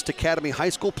Baptist Academy High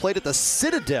School, played at the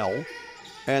Citadel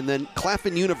and then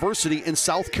Claflin University in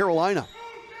South Carolina.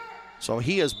 So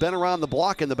he has been around the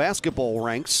block in the basketball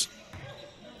ranks.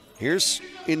 Here's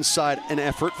inside an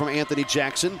effort from Anthony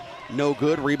Jackson. No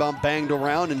good. Rebound banged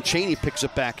around, and Chaney picks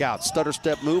it back out. Stutter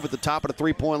step move at the top of the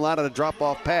three-point line on a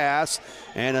drop-off pass.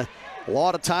 And a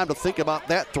lot of time to think about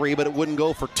that 3, but it wouldn't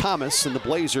go for Thomas, and the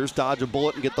Blazers dodge a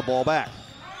bullet and get the ball back.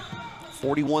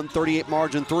 41-38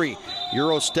 margin 3.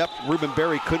 Euro step. Ruben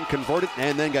Berry couldn't convert it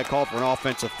and then got called for an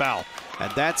offensive foul.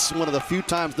 And that's one of the few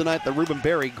times tonight that Ruben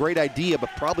Berry, great idea,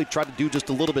 but probably tried to do just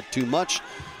a little bit too much,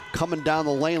 coming down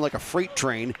the lane like a freight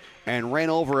train and ran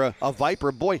over a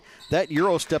Viper. Boy, that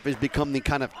Euro step has become the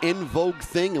kind of in vogue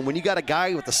thing, and when you got a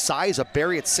guy with the size of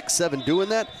Berry at 6'7" doing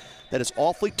that, that is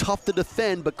awfully tough to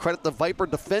defend, but credit the Viper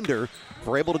defender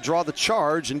for able to draw the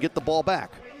charge and get the ball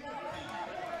back.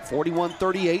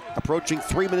 41-38, approaching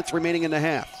 3 minutes remaining in the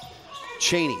half.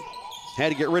 Chaney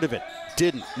had to get rid of it.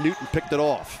 Didn't. Newton picked it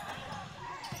off.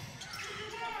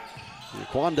 And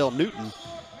Quandell Newton,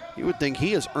 you would think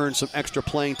he has earned some extra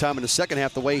playing time in the second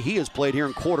half the way he has played here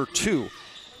in quarter 2.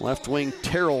 Left wing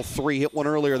Terrell 3, hit one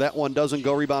earlier. That one doesn't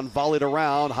go. Rebound volleyed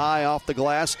around, high off the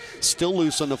glass, still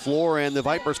loose on the floor, and the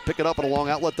Vipers pick it up at a long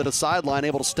outlet to the sideline,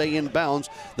 able to stay in bounds.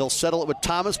 They'll settle it with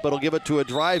Thomas, but he'll give it to a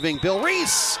driving Bill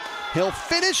Reese. He'll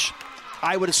finish.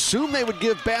 I would assume they would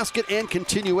give basket and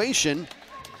continuation.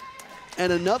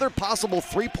 And another possible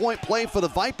three-point play for the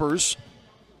Vipers.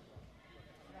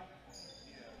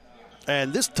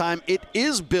 And this time it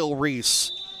is Bill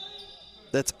Reese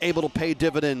that's able to pay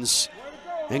dividends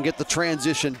and get the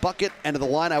transition bucket. And to the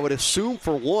line, I would assume,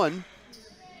 for one.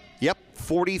 Yep,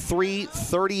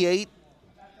 43-38.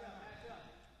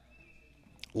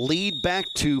 Lead back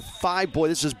to 5. Boy,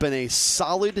 this has been a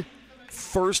solid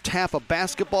first half of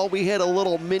basketball. We had a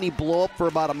little mini blow up for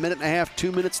about a minute and a half,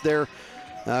 2 minutes there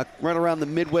right around the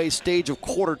midway stage of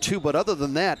quarter two. But other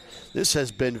than that, this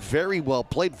has been very well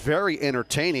played, very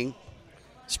entertaining,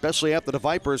 especially after the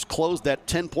Vipers closed that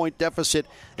 10-point deficit.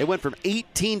 It went from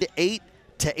 18-8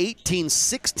 to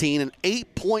 18-16, an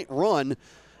 8-point run,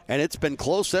 and it's been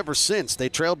close ever since. They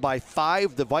trailed by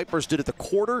 5. The Vipers did at the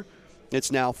quarter.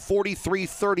 It's now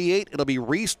 43-38. It'll be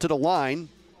Reese to the line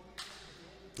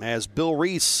as Bill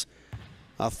Reese,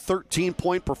 a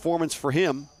 13-point performance for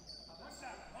him.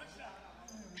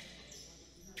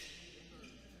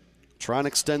 Trying to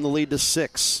extend the lead to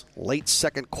 6. Late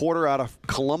second quarter out of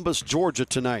Columbus, Georgia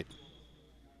tonight.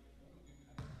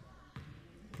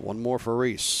 One more for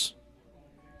Reese.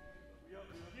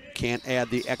 Can't add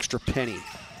the extra penny.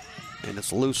 And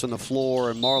it's loose on the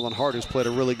floor, and Marlon Hart, who's played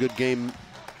a really good game,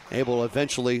 able to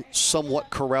eventually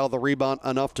somewhat corral the rebound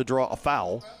enough to draw a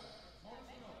foul.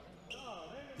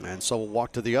 And so we'll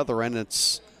walk to the other end.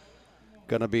 It's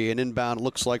going to be an inbound, it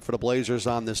looks like, for the Blazers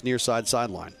on this near side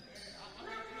sideline.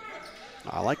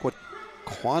 I like what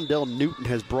Quandell Newton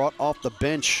has brought off the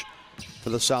bench for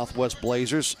the Southwest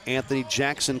Blazers. Anthony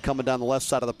Jackson coming down the left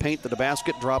side of the paint to the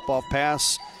basket, drop-off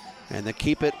pass, and they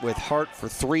keep it with Hart for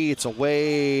 3. It's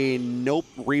away, nope,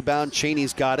 rebound,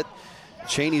 Chaney's got it.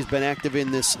 Chaney's been active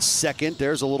in this second.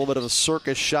 There's a little bit of a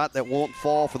circus shot that won't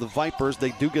fall for the Vipers.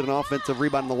 They do get an offensive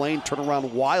rebound in the lane,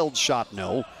 turnaround wild shot,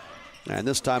 no. And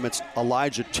this time it's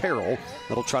Elijah Terrell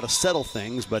that'll try to settle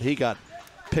things, but he got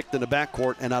picked in the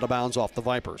backcourt and out of bounds off the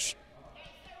Vipers.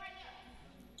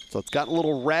 So it's gotten a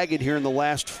little ragged here in the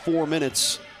last 4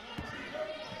 minutes.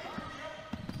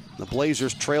 The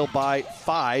Blazers trail by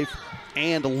 5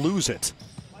 and lose it.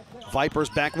 Vipers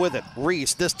back with it.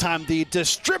 Reese, this time the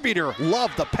distributor,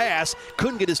 loved the pass,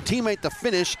 couldn't get his teammate to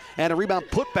finish, and a rebound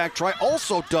putback try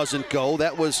also doesn't go.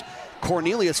 That was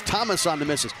Cornelius Thomas on the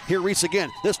misses. Here Reese again.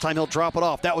 This time he'll drop it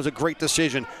off. That was a great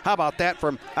decision. How about that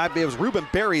from, it was Ruben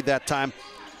Berry that time.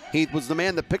 He was the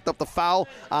man that picked up the foul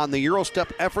on the Euro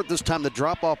step effort. This time the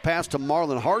drop-off pass to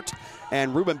Marlon Hart.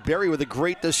 And Ruben Berry with a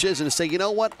great decision to say, you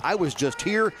know what? I was just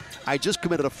here. I just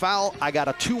committed a foul. I got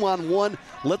a 2-on-1.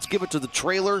 Let's give it to the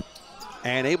trailer.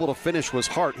 And able to finish was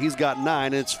Hart. He's got 9,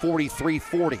 and it's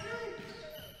 43-40.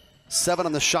 7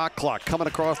 on the shot clock. Coming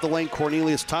across the lane,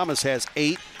 Cornelius Thomas has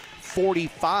 8.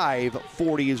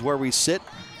 45-40 is where we sit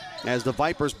as the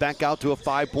Vipers back out to a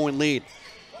 5-point lead.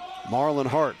 Marlon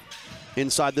Hart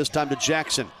inside this time to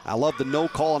Jackson. I love the no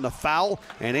call on the foul,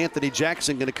 and Anthony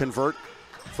Jackson going to convert.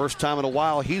 First time in a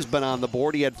while he's been on the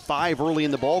board. He had 5 early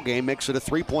in the ball game, makes it a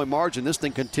 3-point margin. This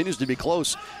thing continues to be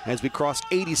close as we cross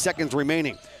 80 seconds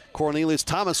remaining. Cornelius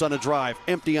Thomas on a drive,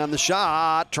 empty on the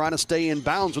shot, trying to stay in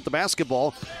bounds with the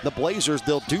basketball. The Blazers,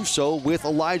 they'll do so with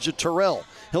Elijah Terrell.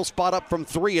 He'll spot up from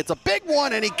 3. It's a big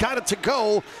one, and he got it to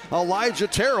go. Elijah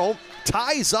Terrell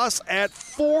ties us at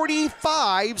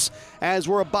 45s as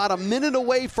we're about a minute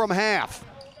away from half.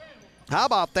 How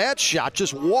about that shot?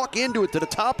 Just walk into it to the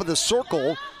top of the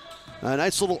circle. A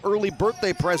nice little early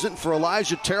birthday present for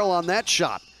Elijah Terrell on that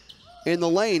shot. In the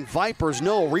lane, Vipers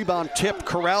no. Rebound tip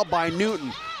corralled by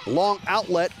Newton. Long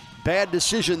outlet, bad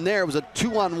decision there. It was a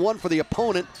 2-on-1 for the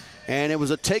opponent, and it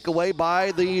was a takeaway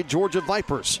by the Georgia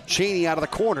Vipers. Chaney out of the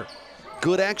corner.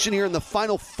 Good action here in the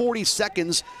final 40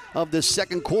 seconds of this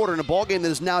second quarter in a ballgame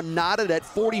that is now knotted at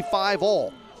 45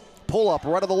 all. Pull up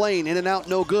right of the lane, in and out,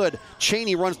 no good.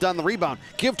 Chaney runs down the rebound.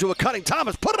 Give to a cutting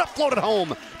Thomas. Put it up, float it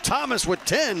home. Thomas with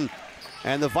 10.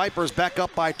 And the Vipers back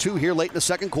up by 2 here late in the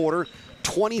second quarter.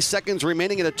 20 seconds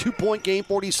remaining in a 2-point game,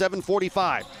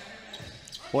 47-45.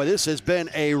 Boy, this has been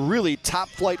a really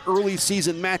top-flight early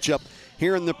season matchup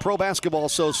here in the Pro Basketball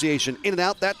Association. In and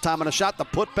out that time on a shot. The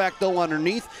putback, though,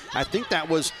 underneath. I think that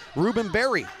was Ruben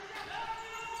Berry.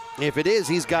 If it is,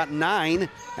 he's got 9,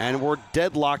 and we're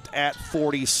deadlocked at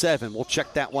 47. We'll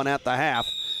check that one at the half,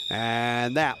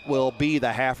 and that will be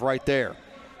the half right there.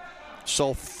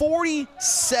 So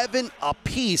 47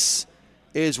 apiece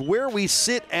is where we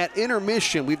sit at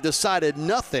intermission. We've decided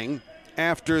nothing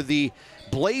after the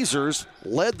Blazers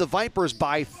led the Vipers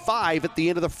by 5 at the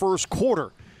end of the first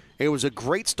quarter. It was a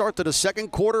great start to the second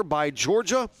quarter by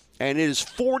Georgia, and it is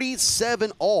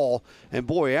 47 all. And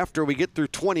boy, after we get through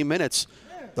 20 minutes,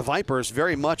 the Vipers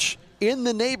very much in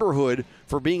the neighborhood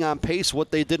for being on pace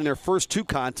what they did in their first 2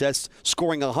 contests,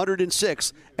 scoring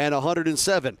 106 and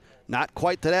 107. Not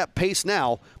quite to that pace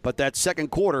now, but that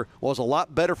second quarter was a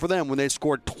lot better for them when they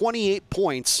scored 28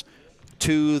 points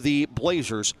to the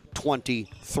Blazers'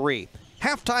 23.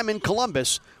 Halftime in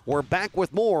Columbus. We're back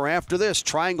with more after this.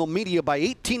 Triangle Media by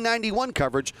 1891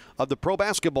 coverage of the Pro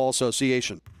Basketball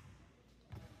Association.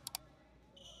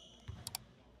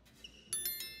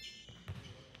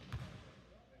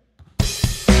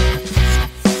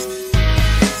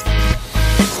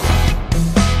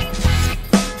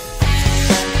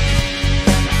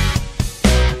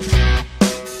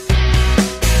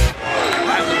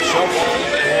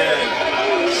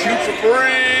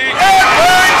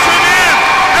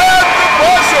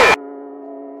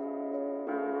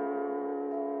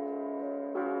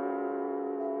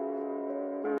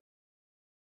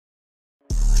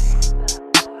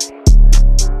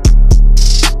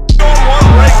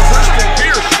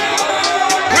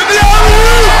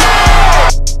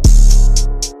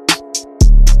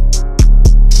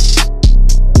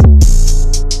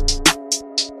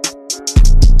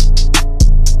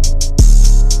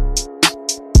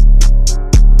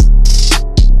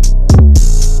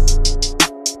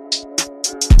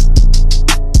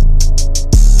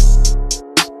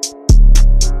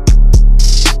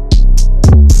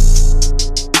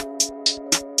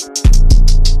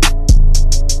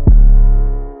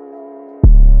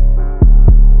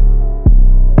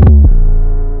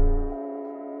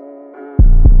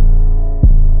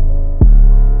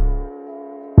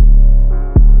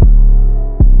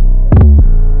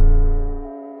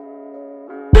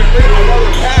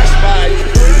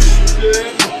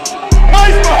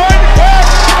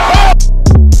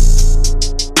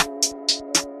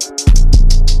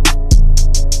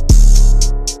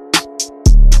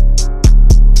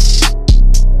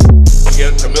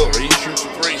 He shoots the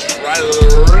three, shoots right at the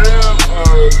rim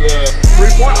of the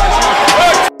three-point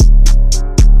line.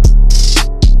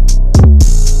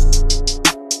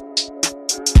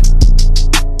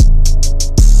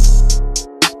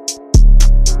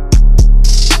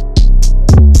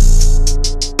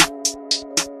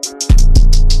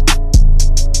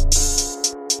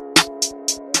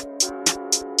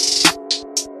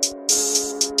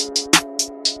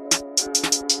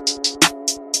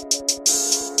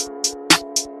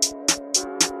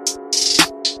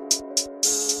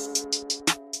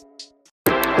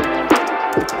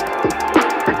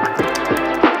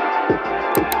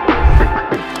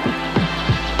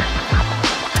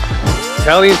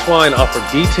 Italian Twine offer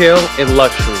detail and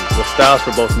luxury with styles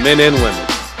for both men and women.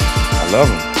 I love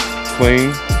them.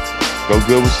 Clean, go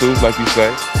good with suits, like you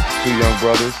say. Two young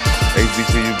brothers,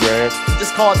 HBCU grads.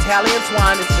 It's called Italian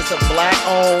Twine. It's just a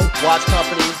black-owned watch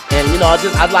company, and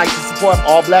I'd like to support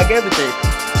all black everything.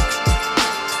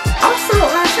 Also,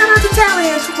 shout out to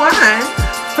Italian Twine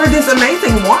for this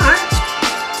amazing watch.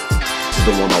 This is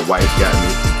the one my wife got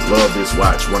me. Love this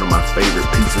watch, one of my favorite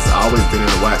pieces. I always been in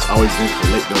the watch, always been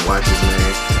collecting watches,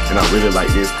 man, and I really like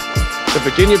this. The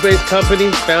Virginia-based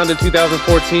company, founded in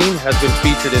 2014, has been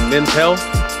featured in Men's Health,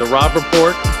 The Robb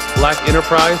Report, Black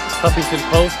Enterprise, Huffington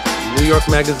Post, New York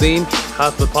Magazine,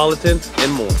 Cosmopolitan,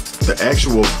 and more. The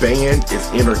actual band is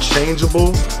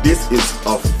interchangeable. This is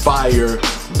a fire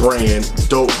brand,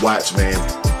 dope watch, man.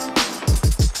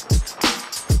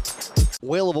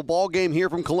 Whale of a ball game here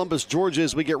from Columbus, Georgia,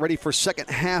 as we get ready for second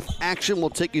half action. We'll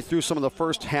take you through some of the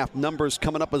first half numbers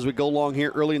coming up as we go along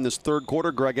here early in this third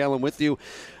quarter. Greg Allen with you.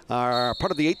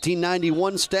 Part of the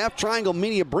 1891 staff, Triangle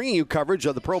Media, bringing you coverage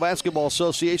of the Pro Basketball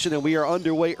Association, and we are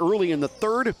underway early in the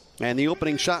third, and the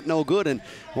opening shot no good, and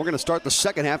we're going to start the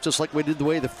second half just like we did the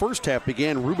way the first half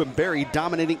began. Ruben Berry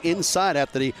dominating inside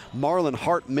after the Marlon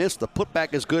Hart missed. The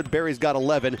putback is good. Berry's got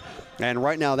 11, and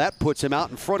right now that puts him out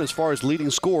in front as far as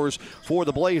leading scorers for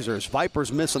the Blazers.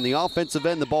 Vipers miss on the offensive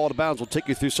end, the ball out of bounds. We'll take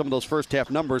you through some of those first half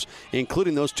numbers,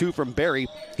 including those two from Berry.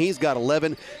 He's got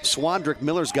 11. Swandrick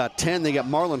Miller's got 10. They got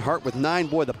Marlon Hart with 9.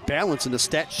 Boy, the balance in the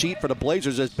stat sheet for the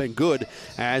Blazers has been good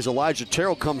as Elijah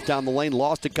Terrell comes down the lane,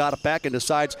 lost it, got it back, and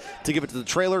decides to give it to the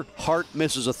trailer. Hart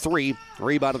misses a 3,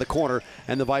 rebound to the corner,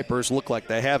 and the Vipers look like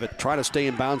they have it. Try to stay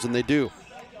in bounds, and they do.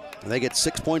 They get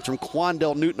 6 points from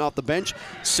Quandell Newton off the bench,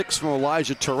 6 from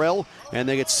Elijah Terrell, and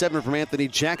they get 7 from Anthony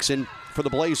Jackson for the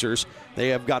Blazers. They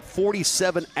have got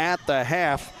 47 at the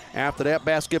half. After that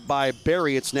basket by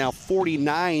Berry, it's now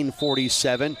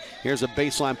 49-47. Here's a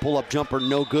baseline pull-up jumper,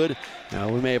 no good. Now,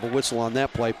 we may have a whistle on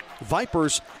that play.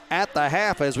 Vipers at the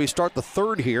half as we start the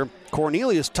third here.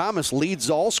 Cornelius Thomas leads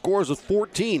all scorers with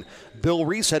 14. Bill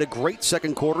Reese had a great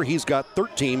second quarter. He's got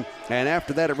 13. And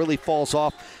after that, it really falls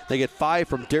off. They get 5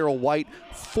 from Darrell White,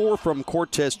 4 from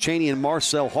Cortez Chaney and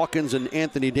Marcel Hawkins and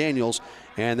Anthony Daniels.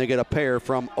 And they get a pair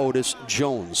from Otis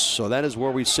Jones. So that is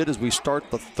where we sit as we start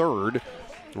the third.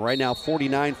 Right now,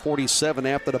 49-47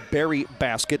 after the Berry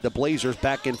basket. The Blazers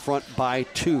back in front by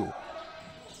 2.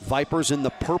 Vipers in the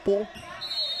purple.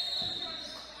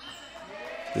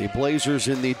 The Blazers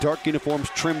in the dark uniforms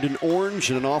trimmed in orange,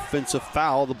 and an offensive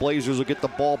foul. The Blazers will get the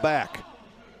ball back.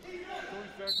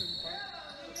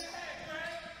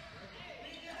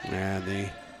 And the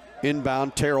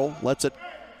inbound, Terrell lets it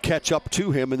catch up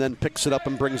to him and then picks it up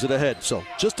and brings it ahead. So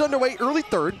just underway, early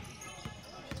third.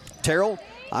 Terrell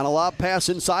on a lob pass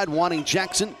inside, wanting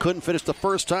Jackson. Couldn't finish the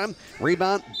first time.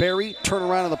 Rebound, Berry, turn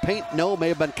around in the paint. No, may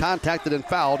have been contacted and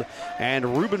fouled.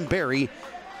 And Ruben Berry,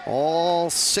 all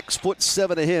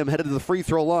 6'7" of him, headed to the free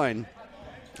throw line.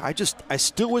 I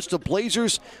still wish the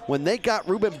Blazers, when they got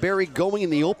Ruben Berry going in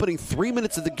the opening 3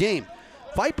 minutes of the game,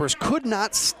 Vipers could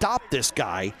not stop this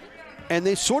guy. And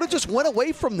they sort of just went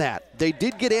away from that. They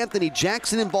did get Anthony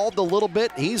Jackson involved a little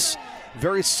bit. He's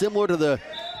very similar to the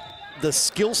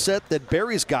skill set that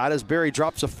Berry's got. As Berry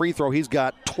drops a free throw, he's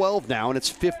got 12 now, and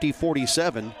it's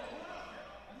 50-47.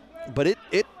 But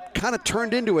it kind of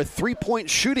turned into a three-point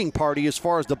shooting party as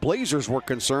far as the Blazers were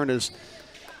concerned, and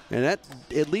that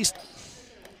at least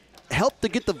helped to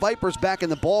get the Vipers back in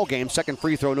the ball game. Second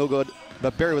free throw, no good,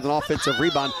 but Berry with an offensive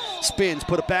rebound, spins,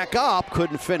 put it back up,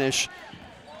 couldn't finish.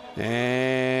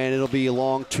 And it'll be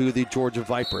along to the Georgia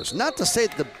Vipers. Not to say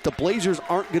that the Blazers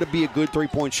aren't going to be a good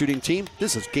three-point shooting team.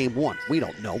 This is game one. We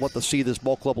don't know. We'll have to see this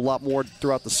ball club a lot more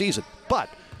throughout the season. But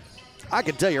I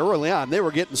can tell you early on, they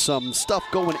were getting some stuff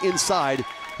going inside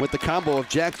with the combo of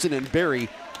Jackson and Berry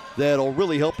that'll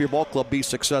really help your ball club be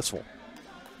successful.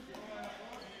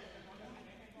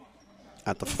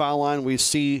 At the foul line, we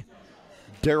see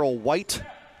Darrell White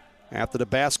after the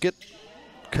basket.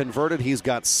 Converted, he's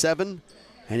got 7.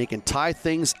 And he can tie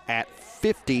things at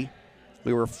 50.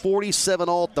 We were 47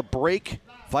 all at the break.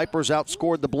 Vipers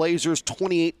outscored the Blazers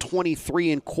 28-23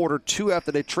 in quarter 2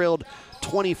 after they trailed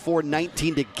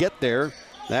 24-19 to get there.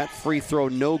 That free throw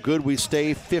no good. We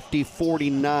stay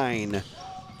 50-49.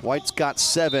 White's got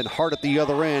 7. Hart at the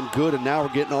other end, good, and now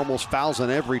we're getting almost fouls on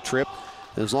every trip.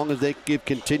 As long as they give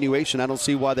continuation, I don't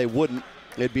see why they wouldn't.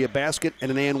 It'd be a basket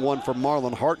and an and one for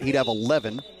Marlon Hart. He'd have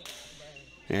 11,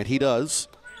 and he does.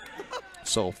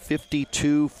 So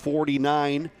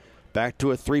 52-49, back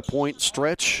to a three-point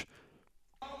stretch.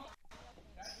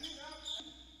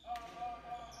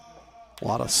 A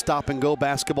lot of stop-and-go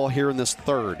basketball here in this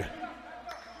third.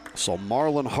 So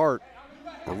Marlon Hart,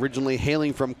 originally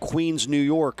hailing from Queens, New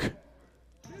York,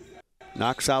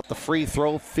 knocks out the free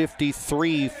throw,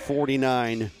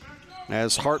 53-49,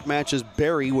 as Hart matches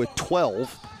Berry with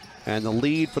 12, and the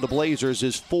lead for the Blazers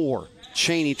is 4.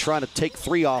 Chaney trying to take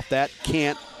 3 off that,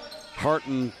 can't. Hart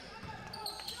and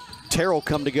Terrell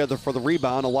come together for the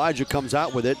rebound. Elijah comes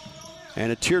out with it,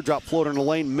 and a teardrop floater in the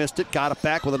lane, missed it, got it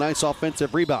back with a nice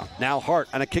offensive rebound. Now Hart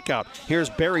on a kick out. Here's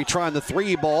Berry trying the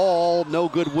 3 ball, no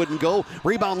good, wouldn't go.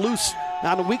 Rebound loose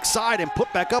on the weak side and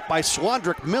put back up by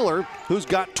Swandrick Miller, who's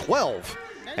got 12.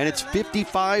 And it's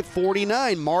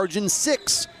 55-49, margin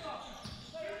 6.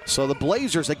 So the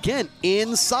Blazers, again,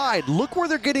 inside. Look where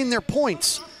they're getting their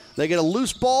points. They get a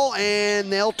loose ball,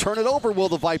 and they'll turn it over, will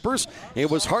the Vipers. It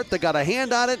was Hart that got a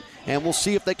hand on it, and we'll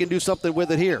see if they can do something with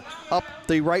it here. Up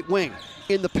the right wing,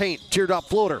 in the paint, teardrop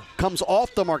floater. Comes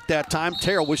off the mark that time.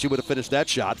 Terrell, wish he would have finished that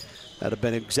shot. That would have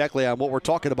been exactly on what we're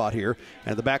talking about here.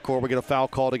 And the backcourt, we get a foul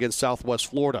called against Southwest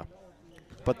Florida.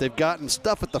 But they've gotten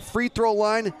stuff at the free throw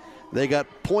line. They got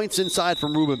points inside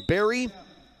from Ruben Berry.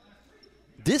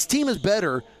 This team is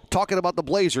better, talking about the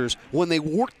Blazers, when they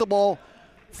work the ball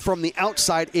from the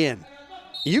outside in.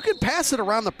 You can pass it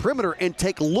around the perimeter and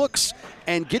take looks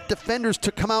and get defenders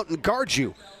to come out and guard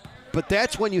you. But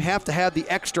that's when you have to have the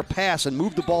extra pass and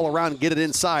move the ball around and get it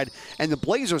inside. And the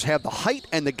Blazers have the height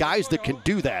and the guys that can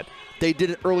do that. They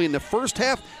did it early in the first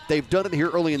half. They've done it here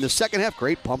early in the second half.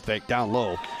 Great pump fake down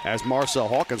low as Marcel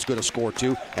Hawkins going to score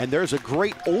 2. And there's a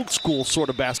great old school sort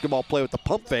of basketball play with the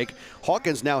pump fake.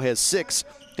 Hawkins now has 6,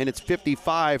 and it's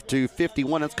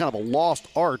 55-51. That's kind of a lost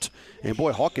art. And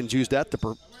boy, Hawkins used that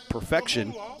to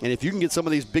perfection. And if you can get some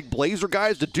of these big Blazer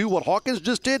guys to do what Hawkins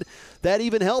just did, that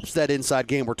even helps that inside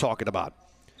game we're talking about.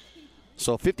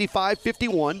 So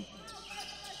 55-51.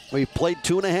 We played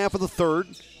 2.5 of the third.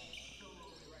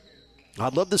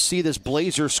 I'd love to see this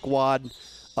Blazer squad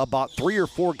about 3 or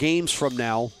 4 games from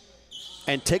now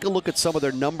and take a look at some of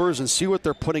their numbers and see what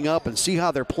they're putting up and see how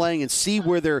they're playing and see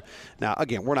where they're. Now,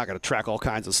 again, we're not going to track all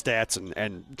kinds of stats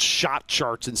and shot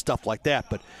charts and stuff like that,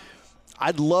 but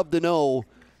I'd love to know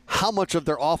how much of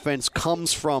their offense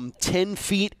comes from 10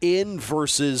 feet in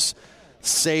versus,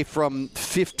 say, from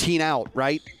 15 out,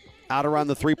 right? Out around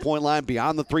the three-point line,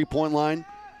 beyond the three-point line.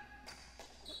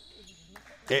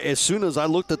 As soon as I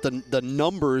looked at the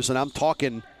numbers, and I'm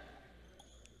talking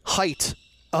height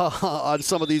on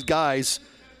some of these guys,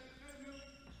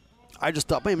 I just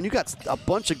thought, man, when you got a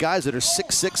bunch of guys that are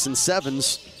 6'6" and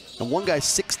 7s, and one guy's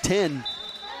 6'10",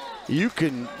 you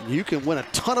can win a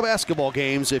ton of basketball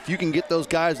games if you can get those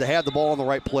guys to have the ball in the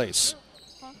right place.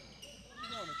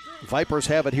 Vipers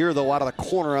have it here, though, out of the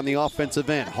corner on the offensive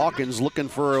end. Hawkins looking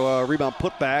for a rebound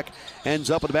putback.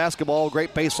 Ends up with the basketball.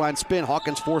 Great baseline spin.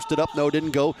 Hawkins forced it up. No, didn't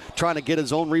go. Trying to get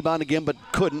his own rebound again, but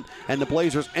couldn't. And the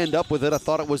Blazers end up with it. I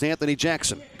thought it was Anthony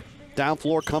Jackson. Down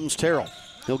floor comes Terrell.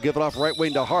 He'll give it off right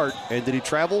wing to Hart. And did he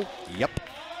travel? Yep.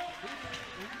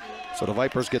 So the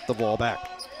Vipers get the ball back.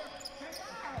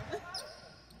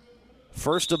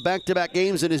 First of back-to-back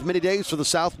games in as many days for the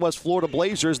Southwest Florida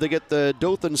Blazers. They get the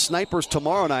Dothan Snipers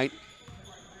tomorrow night.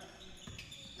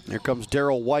 Here comes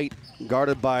Darrell White,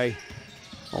 guarded by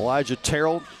Elijah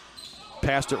Terrell.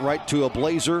 Passed it right to a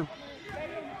Blazer.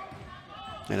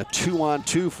 And a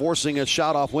 2-on-2, forcing a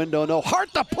shot off window. No,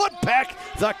 Hart the putback,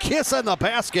 the kiss on the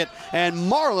basket.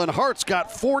 And Marlon Hart's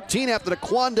got 14 after the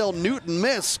Quandell Newton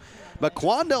miss. But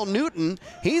Quandell Newton,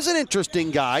 he's an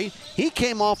interesting guy. He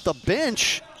came off the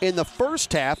bench in the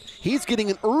first half. He's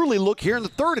getting an early look here in the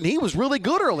third, and he was really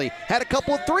good early. Had a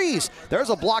couple of threes.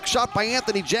 There's a block shot by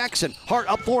Anthony Jackson. Hart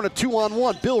up floor in a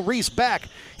 2-on-1. Bill Reese back.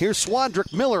 Here's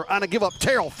Swandrick Miller on a give up.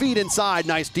 Terrell feed inside.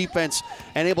 Nice defense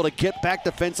and able to get back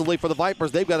defensively for the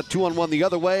Vipers. They've got a 2-on-1 the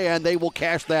other way, and they will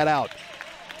cash that out.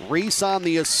 Reese on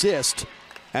the assist,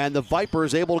 and the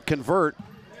Vipers able to convert.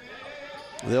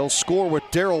 They'll score with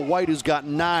Darrell White, who's got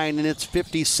 9, and it's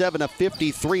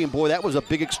 57-53. And boy, that was a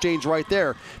big exchange right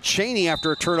there. Chaney,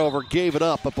 after a turnover, gave it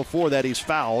up, but before that, he's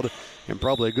fouled, and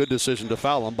probably a good decision to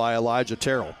foul him by Elijah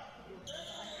Terrell.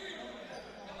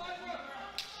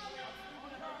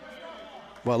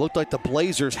 Well, it looked like the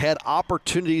Blazers had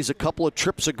opportunities a couple of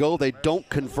trips ago. They don't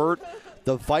convert.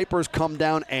 The Vipers come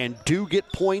down and do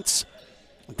get points.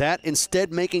 That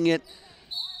instead making it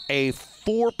a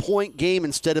 4-point game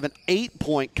instead of an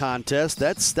 8-point contest.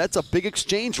 That's a big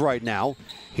exchange right now.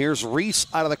 Here's Reese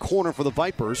out of the corner for the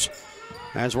Vipers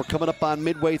as we're coming up on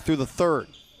midway through the third.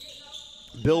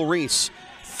 Bill Reese,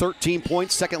 13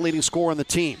 points, second leading scorer on the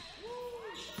team.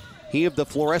 He of the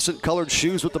fluorescent colored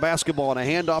shoes with the basketball and a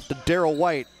handoff to Darrell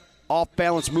White. Off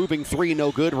balance moving three,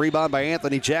 no good. Rebound by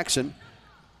Anthony Jackson.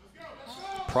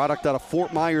 Product out of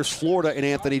Fort Myers, Florida in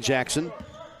Anthony Jackson.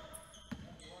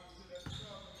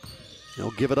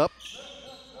 He'll give it up.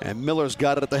 And Miller's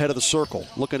got it at the head of the circle.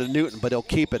 Looking at Newton, but he'll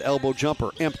keep it. Elbow jumper,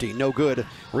 empty, no good.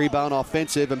 Rebound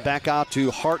offensive and back out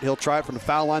to Hart. He'll try it from the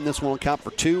foul line. This one will count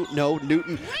for two. No,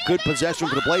 Newton, good possession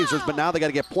for the Blazers, but now they got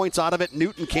to get points out of it.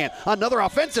 Newton can't. Another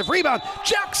offensive rebound.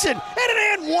 Jackson, and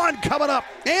an and one coming up.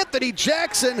 Anthony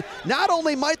Jackson, not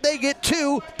only might they get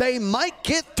two, they might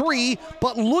get three,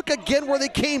 but look again where they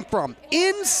came from.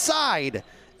 Inside,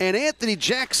 and Anthony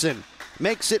Jackson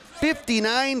makes it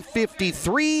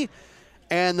 59-53.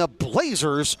 And the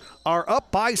Blazers are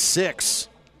up by 6.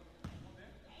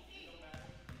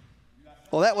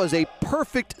 Well, that was a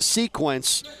perfect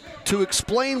sequence to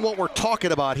explain what we're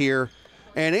talking about here.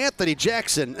 And Anthony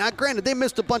Jackson, now granted, they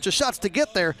missed a bunch of shots to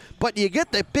get there, but you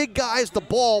get the big guys the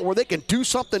ball where they can do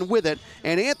something with it.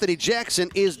 And Anthony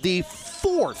Jackson is the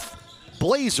 4th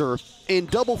Blazer in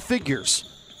double figures.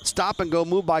 Stop and go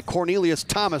move by Cornelius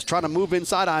Thomas, trying to move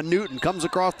inside on Newton. Comes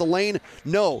across the lane.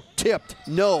 No. Tipped.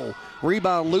 No.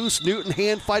 Rebound loose. Newton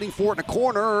hand fighting for it in the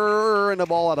corner. And the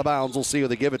ball out of bounds. We'll see who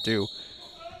they give it to.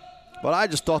 But I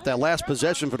just thought that last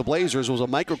possession for the Blazers was a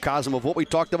microcosm of what we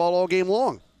talked about all game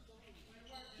long.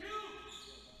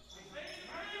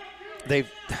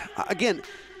 Again,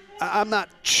 I'm not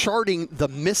charting the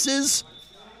misses.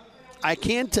 I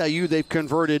can tell you they've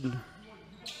converted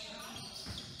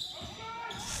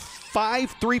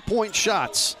 5 3-point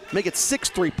shots. Make it 6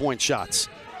 3-point shots.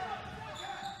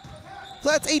 So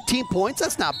that's 18 points.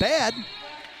 That's not bad.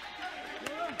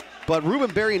 But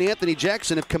Ruben Berry and Anthony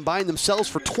Jackson have combined themselves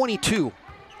for 22,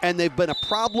 and they've been a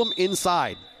problem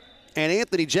inside. And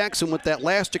Anthony Jackson with that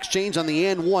last exchange on the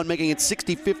and one, making it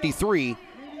 60-53.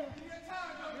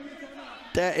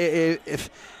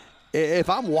 If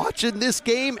I'm watching this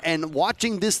game and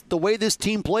watching the way this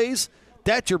team plays,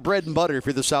 that's your bread and butter if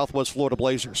you're the Southwest Florida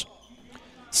Blazers.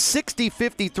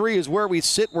 60-53 is where we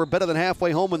sit. We're better than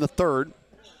halfway home in the third.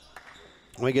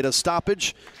 We get a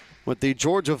stoppage with the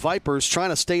Georgia Vipers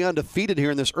trying to stay undefeated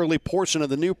here in this early portion of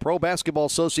the new Pro Basketball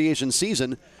Association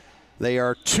season. They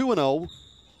are 2-0.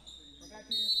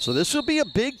 So this will be a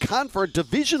big conference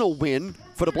divisional win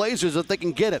for the Blazers if they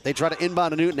can get it. They try to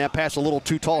inbound to Newton. That pass a little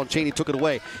too tall, and Chaney took it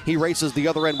away. He races the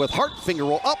other end with Hart. Finger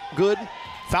roll up. Good.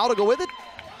 Foul to go with it?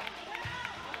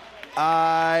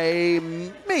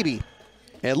 Maybe.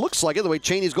 It looks like it the way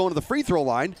Chaney's going to the free throw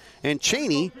line. And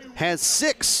Chaney has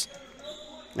 6.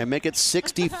 And make it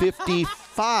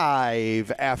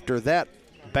 60-55 after that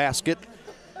basket.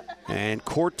 And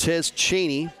Cortez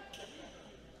Chaney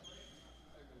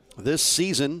this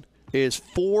season is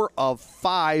 4 of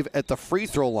 5 at the free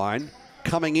throw line.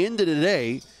 Coming into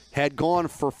today, had gone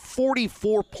for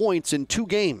 44 points in 2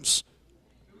 games.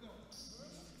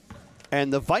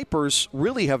 And the Vipers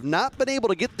really have not been able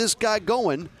to get this guy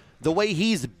going the way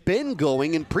he's been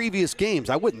going in previous games.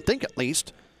 I wouldn't think, at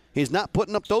least. He's not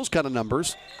putting up those kind of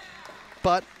numbers.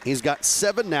 But he's got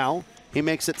 7 now. He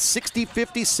makes it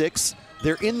 60-56.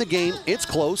 They're in the game. It's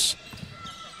close.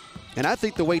 And I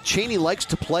think the way Chaney likes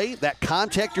to play, that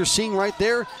contact you're seeing right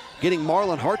there, getting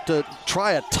Marlon Hart to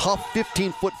try a tough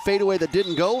 15-foot fadeaway that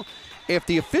didn't go. If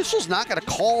the official's not going to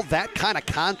call that kind of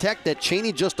contact that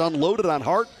Chaney just unloaded on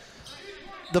Hart,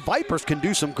 the Vipers can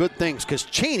do some good things because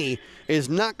Chaney is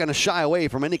not going to shy away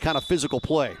from any kind of physical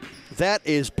play. That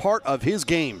is part of his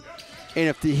game. And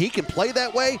if he can play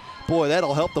that way, boy,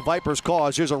 that'll help the Vipers'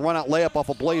 cause. Here's a run-out layup off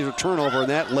a Blazer turnover, and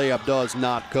that layup does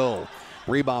not go.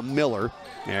 Rebound Miller,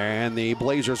 and the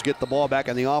Blazers get the ball back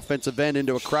on the offensive end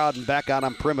into a crowd and back out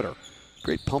on perimeter.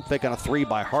 Great pump fake on a 3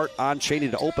 by Hart on Chaney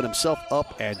to open himself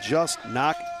up and just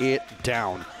knock it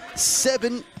down.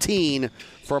 17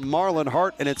 for Marlon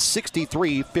Hart, and it's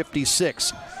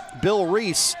 63-56. Bill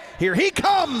Reese, here he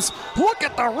comes. Look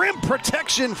at the rim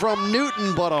protection from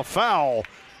Newton, but a foul.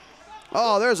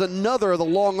 Oh, there's another of the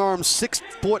long-arm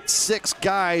 6'6"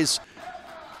 guys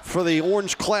for the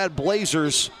orange-clad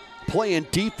Blazers playing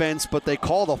defense, but they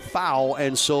call the foul,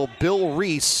 and so Bill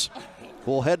Reese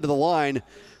will head to the line.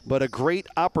 But a great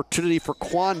opportunity for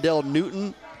Quandell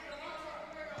Newton.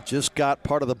 Just got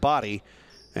part of the body.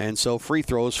 And so free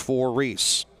throws for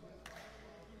Reese.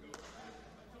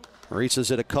 Reese has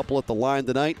hit a couple at the line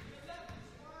tonight.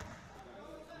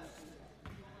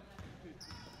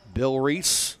 Bill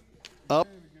Reese up.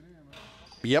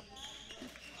 Yep.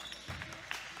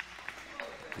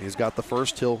 He's got the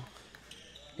first. He'll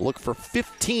look for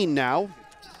 15 now,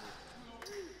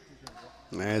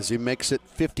 as he makes it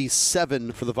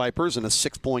 57 for the Vipers in a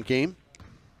 6-point game.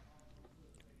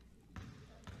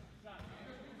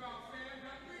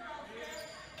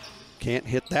 Can't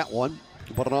hit that one,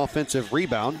 but an offensive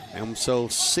rebound. And so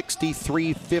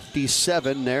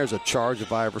 63-57. There's a charge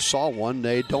if I ever saw one.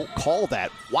 They don't call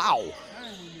that. Wow.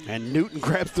 And Newton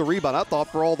grabs the rebound. I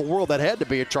thought for all the world that had to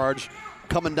be a charge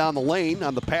coming down the lane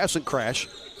on the passing crash.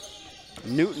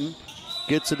 Newton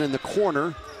gets it in the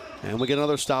corner, and we get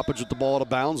another stoppage with the ball out of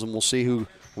bounds, and we'll see who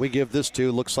we give this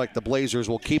to. Looks like the Blazers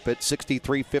will keep it,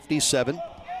 63-57.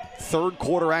 Third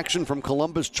quarter action from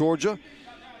Columbus, Georgia.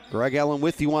 Greg Allen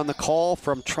with you on the call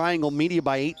from Triangle Media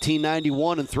by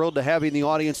 1891, and thrilled to have you in the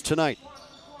audience tonight.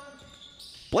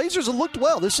 Blazers have looked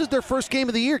well. This is their first game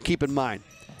of the year, keep in mind.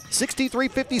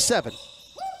 63-57.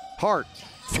 Hart,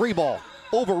 3-ball,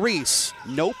 over Reese.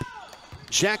 Nope.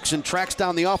 Jackson tracks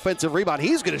down the offensive rebound.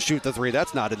 He's going to shoot the three.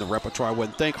 That's not in the repertoire, I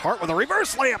wouldn't think. Hart with a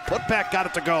reverse layup. Putback got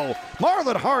it to go.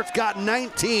 Marlon Hart's got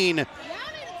 19. And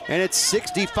it's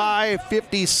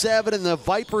 65-57, and the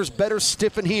Vipers better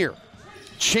stiffen here.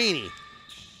 Chaney,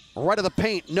 right of the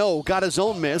paint. No, got his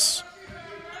own miss.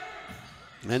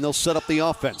 And they'll set up the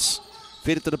offense.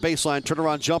 Feed it to the baseline.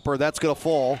 Turnaround jumper. That's going to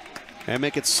fall. And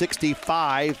make it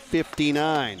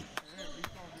 65-59.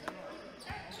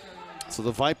 So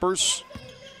the Vipers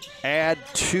add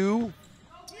 2.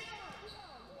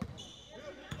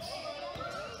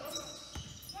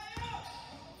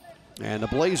 And the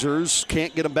Blazers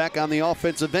can't get them back on the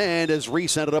offensive end as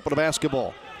Reese ended up with a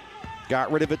basketball.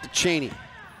 Got rid of it to Chaney.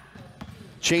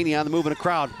 Chaney on the move in the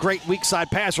crowd. Great weak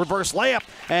side pass, reverse layup.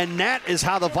 And that is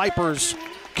how the Vipers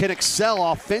can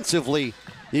excel offensively.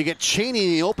 You get Chaney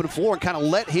in the open floor and kind of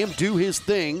let him do his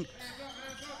thing.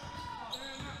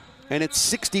 And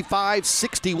it's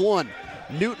 65-61.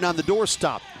 Newton on the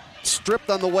doorstop. Stripped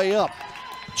on the way up.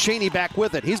 Chaney back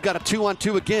with it. He's got a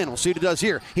 2-on-2 again. We'll see what he does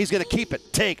here. He's going to keep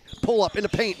it. Take, pull up in the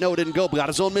paint. No, didn't go. But got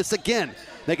his own miss again.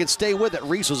 They can stay with it.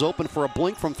 Reese was open for a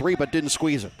blink from 3, but didn't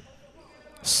squeeze it.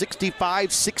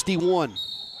 65-61.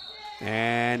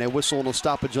 And a whistle and a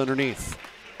stoppage underneath.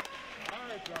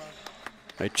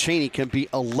 Chaney can be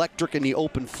electric in the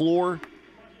open floor.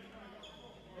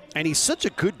 And he's such a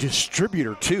good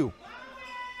distributor, too.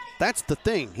 That's the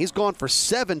thing. He's gone for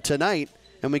 7 tonight,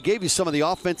 and we gave you some of the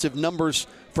offensive numbers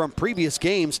from previous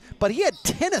games, but he had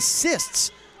 10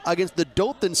 assists against the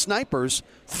Dothan Snipers,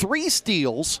 3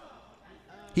 steals.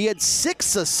 He had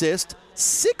 6 assists,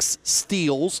 6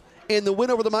 steals in the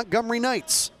win over the Montgomery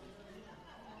Knights.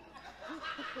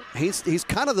 He's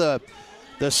kind of the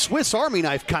Swiss Army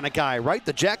knife kind of guy, right?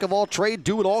 The jack of all trade,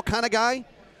 do it all kind of guy.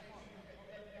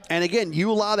 And again,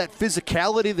 you allow that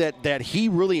physicality that he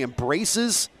really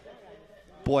embraces.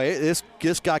 Boy, this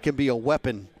guy can be a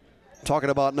weapon. Talking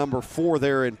about number 4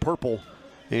 there in purple,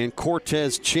 and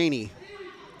Cortez Chaney.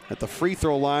 At the free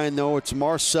throw line, though, it's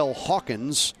Marcel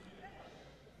Hawkins.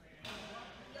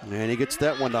 And he gets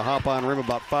that one to hop on rim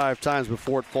about 5 times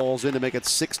before it falls in to make it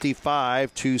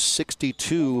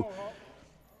 65-62.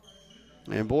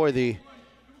 And boy, the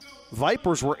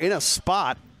Vipers were in a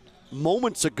spot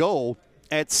moments ago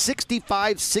at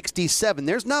 65-67.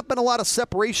 There's not been a lot of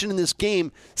separation in this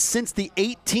game since the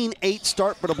 18-8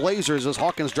 start for the Blazers as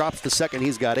Hawkins drops the second.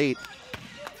 He's got 8.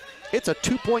 It's a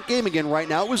 2-point game again right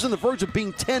now. It was on the verge of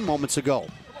being 10 moments ago.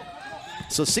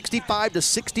 So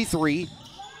 65-63.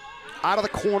 Out of the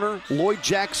corner, Lloyd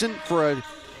Jackson for a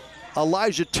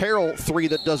Elijah Terrell 3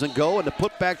 that doesn't go, and the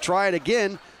putback try it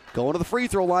again. Going to the free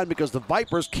throw line because the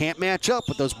Vipers can't match up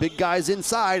with those big guys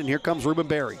inside, and here comes Ruben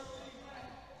Berry.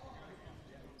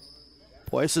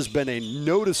 Boy, this has been a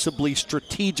noticeably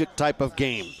strategic type of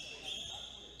game.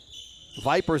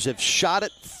 Vipers have shot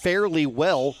it fairly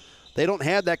well. They don't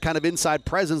have that kind of inside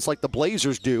presence like the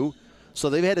Blazers do, so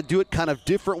they've had to do it kind of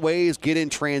different ways, get in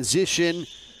transition.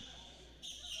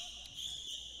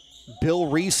 Bill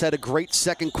Reese had a great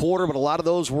second quarter, but a lot of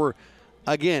those were,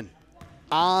 again,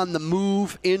 on the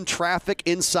move, in traffic,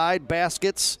 inside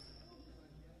baskets.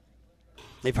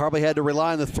 They probably had to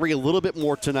rely on the 3 a little bit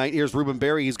more tonight. Here's Ruben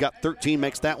Berry. He's got 13,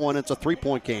 makes that one. It's a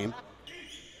 3-point game.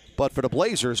 But for the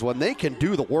Blazers, when they can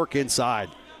do the work inside,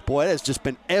 boy, it has just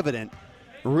been evident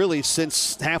really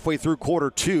since halfway through quarter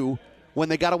 2 when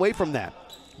they got away from that.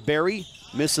 Berry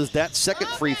misses that second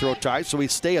free throw tie, so we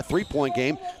stay a 3-point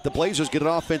game. The Blazers get an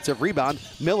offensive rebound.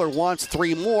 Miller wants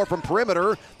 3 more from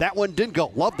perimeter. That one didn't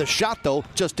go. Love the shot, though,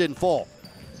 just didn't fall.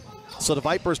 So the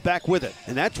Vipers back with it,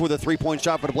 and that's where the 3-point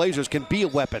shot for the Blazers can be a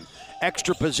weapon.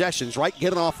 Extra possessions, right?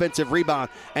 Get an offensive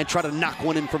rebound and try to knock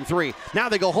one in from 3. Now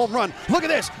they go home run. Look at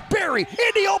this. Barry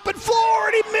in the open floor,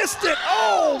 and he missed it.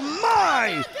 Oh,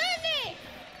 my.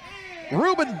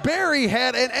 Ruben Barry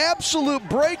had an absolute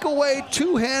breakaway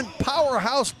 2-hand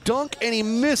powerhouse dunk, and he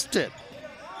missed it.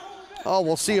 Oh,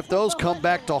 we'll see if those come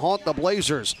back to haunt the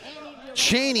Blazers.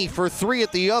 Chaney for 3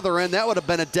 at the other end. That would have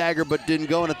been a dagger, but didn't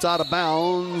go, and it's out of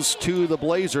bounds to the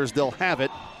Blazers. They'll have it.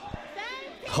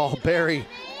 Oh, Barry,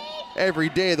 every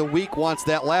day of the week wants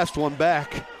that last one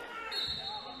back.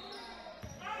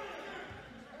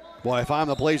 Boy, if I'm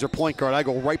the Blazer point guard, I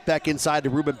go right back inside to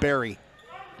Ruben Barry.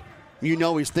 You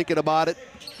know he's thinking about it,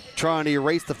 trying to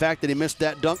erase the fact that he missed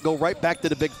that dunk. Go right back to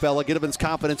the big fella, get him his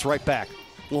confidence right back.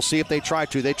 We'll see if they try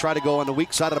to. They try to go on the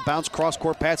weak side of the bounce.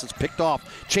 Cross-court pass is picked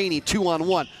off. Chaney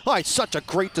 2-on-1. Oh, he's such a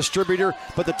great distributor,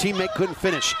 but the teammate couldn't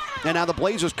finish. And now the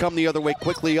Blazers come the other way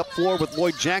quickly up floor with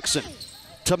Lloyd Jackson.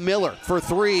 To Miller for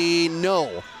 3,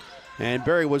 no. And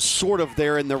Barry was sort of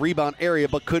there in the rebound area,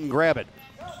 but couldn't grab it.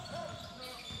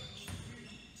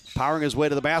 Powering his way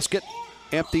to the basket.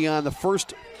 Empty on the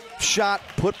first shot.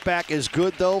 Put back is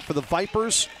good, though, for the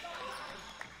Vipers.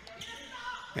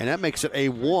 And that makes it a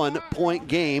 1-point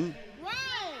game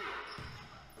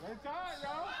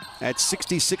at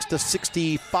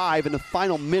 66-65 in the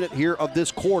final minute here of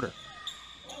this quarter.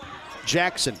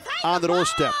 Jackson on the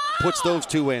doorstep, puts those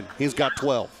 2 in. He's got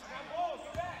 12.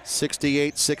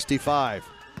 68-65.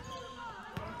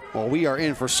 Well, we are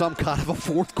in for some kind of a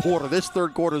fourth quarter. This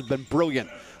third quarter has been brilliant.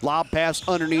 Lob pass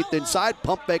underneath inside,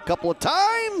 pump fake a couple of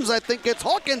times. I think it's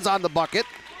Hawkins on the bucket.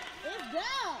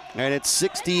 And it's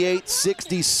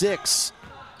 68-66.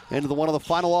 Into one of the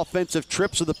final offensive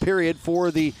trips of the period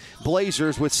for the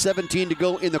Blazers with 17 to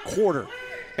go in the quarter.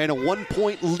 And a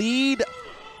 1-point lead.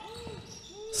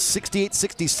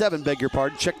 68-67, beg your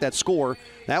pardon. Check that score.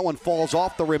 That one falls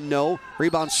off the rim, no.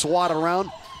 Rebound swatted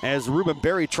around as Ruben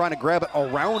Barry trying to grab it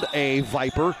around a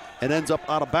Viper and ends up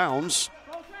out of bounds.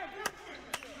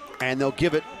 And they'll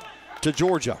give it to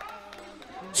Georgia.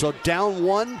 So down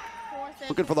 1.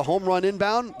 Looking for the home run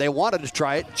inbound. They wanted to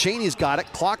try it. Chaney's got it.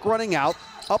 Clock running out.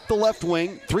 Up the left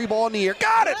wing. 3 ball in the air.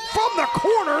 Got it from the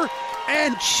corner.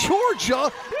 And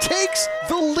Georgia takes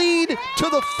the lead to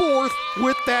the 4th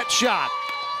with that shot.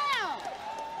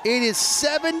 It is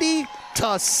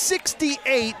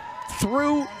 70-68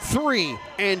 through 3.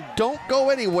 And don't go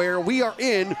anywhere. We are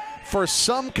in for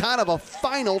some kind of a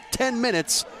final 10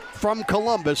 minutes from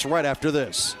Columbus right after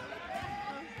this.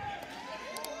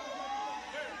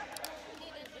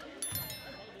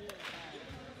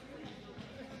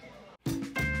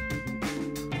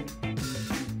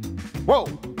 Whoa,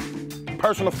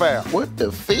 personal foul. What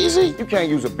the feezy? You can't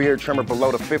use a beard trimmer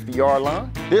below the 50-yard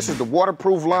line. This is the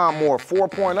waterproof lawnmower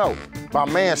 4.0 by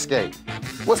Manscaped.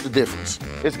 What's the difference?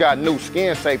 It's got new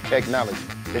skin-safe technology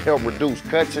to help reduce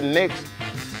cuts and nicks.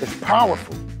 It's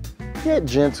powerful, yet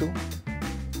gentle,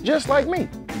 just like me.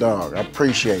 Dog, I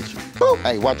appreciate you. Boop.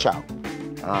 Hey, watch out.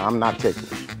 I'm not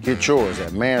ticklish. Get yours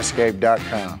at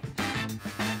manscaped.com.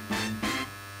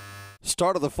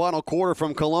 Start of the final quarter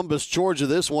from Columbus, Georgia.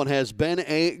 This one has been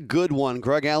a good one.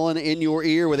 Greg Allen in your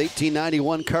ear with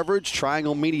 1891 coverage.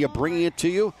 Triangle Media bringing it to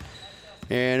you.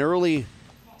 An early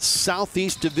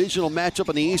Southeast divisional matchup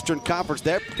in the Eastern Conference.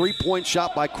 That 3-point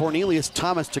shot by Cornelius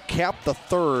Thomas to cap the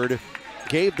third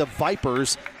gave the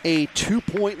Vipers a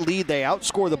 2-point lead. They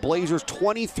outscore the Blazers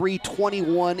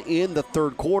 23-21 in the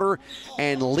third quarter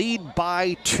and lead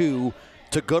by 2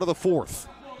 to go to the 4th.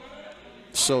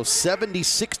 So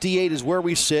 70-68 is where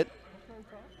we sit.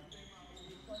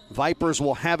 Vipers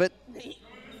will have it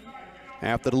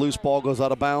after the loose ball goes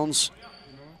out of bounds.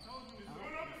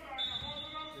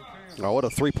 Oh, what a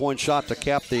 3-point shot to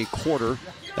cap the quarter.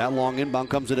 That long inbound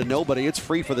comes into nobody. It's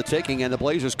free for the taking, and the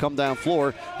Blazers come down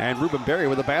floor. And Ruben Barry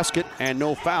with a basket and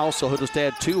no foul, so he'll just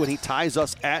add 2, and he ties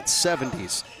us at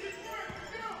 70s.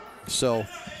 So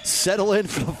settle in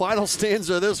for the final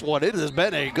stanza of this one. It has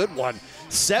been a good one.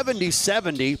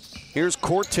 70-70. Here's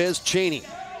Cortez Chaney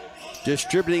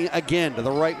distributing again to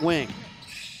the right wing.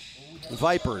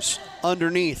 Vipers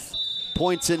underneath.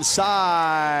 Points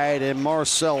inside, and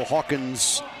Marcel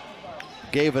Hawkins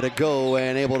gave it a go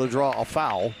and able to draw a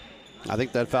foul. I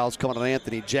think that foul's coming on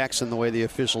Anthony Jackson, the way the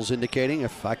official's indicating,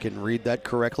 if I can read that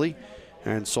correctly.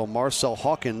 And so Marcel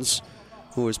Hawkins,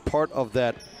 who is part of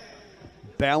that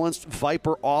balanced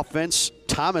Viper offense,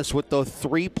 Thomas with the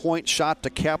three-point shot to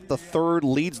cap the third,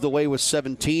 leads the way with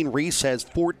 17. Reese has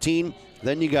 14.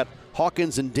 Then you got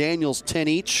Hawkins and Daniels 10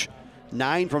 each.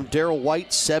 9 from Darrell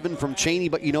White, 7 from Cheney,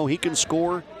 but you know he can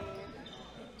score.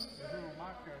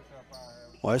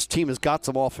 Well, this team has got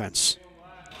some offense.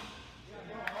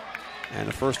 And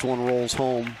the first one rolls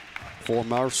home for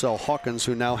Marcel Hawkins,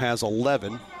 who now has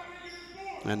 11.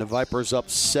 And the Vipers up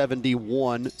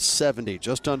 71-70,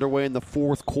 just underway in the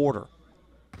fourth quarter.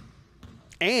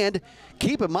 And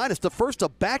keep in mind, it's the first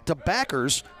of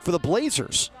back-to-backers for the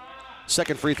Blazers.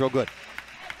 Second free throw good.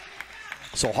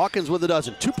 So Hawkins with a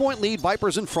dozen. 2-point lead,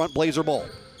 Vipers in front, Blazer ball.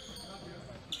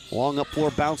 Long up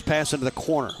floor, bounce pass into the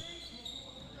corner.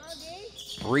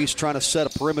 Reese trying to set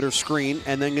a perimeter screen,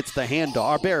 and then gets the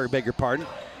handoff. Barry, beg your pardon.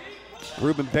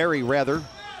 Ruben Berry, rather,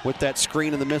 with that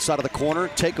screen and the miss out of the corner.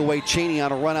 Take away Cheney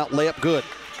on a run-out layup, good.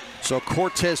 So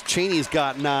Cortez Cheney's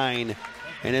got 9.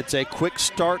 And it's a quick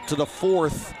start to the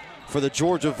fourth for the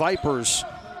Georgia Vipers.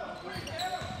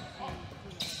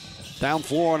 Down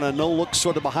floor on a no-look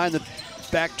sort of behind the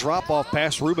back drop-off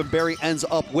pass. Ruben Berry ends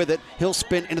up with it. He'll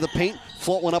spin into the paint.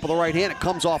 Float one up with the right hand. It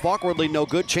comes off awkwardly, no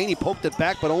good. Cheney poked it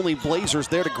back, but only Blazers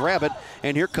there to grab it.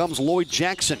 And here comes Lloyd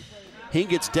Jackson. He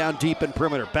gets down deep in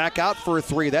perimeter. Back out for a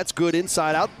three. That's good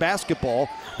inside-out basketball.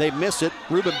 They miss it.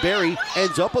 Ruben Berry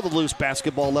ends up with a loose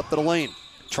basketball left of the lane.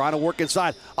 Trying to work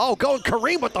inside. Oh, going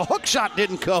Kareem, but the hook shot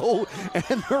didn't go.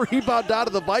 And the rebound out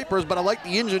of the Vipers, but I like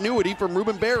the ingenuity from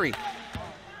Ruben Berry.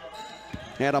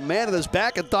 Had a man at his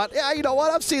back and thought, yeah, you know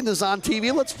what? I've seen this on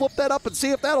TV. Let's flip that up and see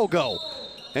if that'll go.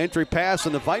 Entry pass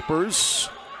in the Vipers.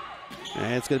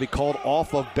 And it's going to be called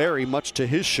off of Berry, much to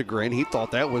his chagrin. He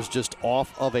thought that was just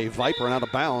off of a Viper and out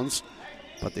of bounds.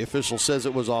 But the official says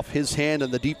it was off his hand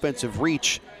and the defensive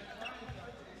reach.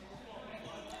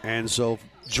 And so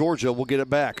Georgia will get it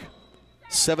back.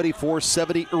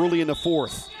 74-70 early in the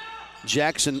fourth.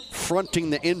 Jackson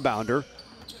fronting the inbounder.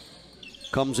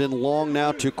 Comes in long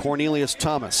now to Cornelius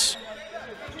Thomas.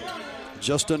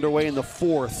 Just underway in the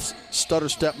fourth. Stutter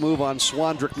step move on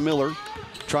Swandrick Miller.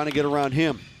 Trying to get around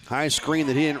him. High screen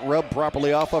that he didn't rub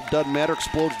properly off of. Doesn't matter.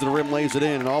 Explodes to the rim, lays it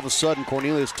in. And all of a sudden,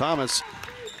 Cornelius Thomas,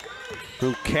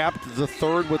 who capped the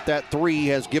third with that three,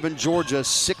 has given Georgia a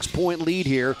 6-point lead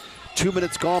here. 2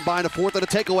 minutes gone by in the fourth and a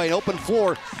takeaway. Open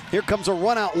floor. Here comes a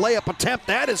run-out layup attempt.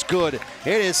 That is good.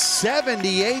 It is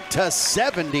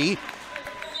 78-70.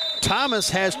 Thomas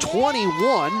has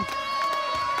 21.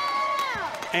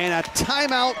 And a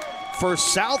timeout for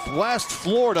Southwest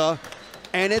Florida.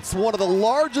 And it's one of the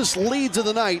largest leads of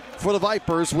the night for the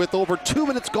Vipers with over 2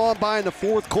 minutes gone by in the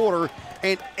fourth quarter.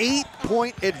 An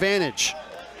 8-point advantage.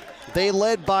 They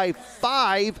led by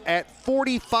 5 at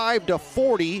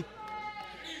 45-40.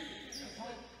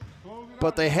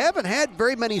 But they haven't had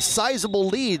very many sizable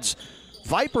leads.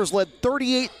 Vipers led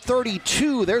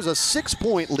 38-32. There's a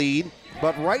 6-point lead,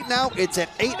 but right now it's at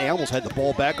 8. They almost had the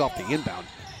ball back off the inbound.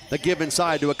 The give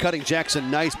inside to a cutting Jackson.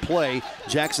 Nice play.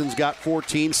 Jackson's got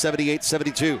 14,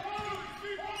 78-72.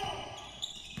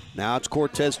 Now it's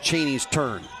Cortez Cheney's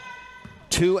turn.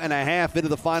 2.5 into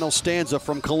the final stanza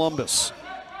from Columbus.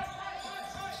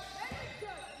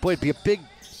 Boy, it'd be a big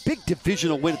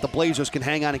divisional win if the Blazers can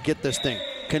hang on and get this thing.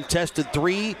 Contested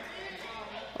three.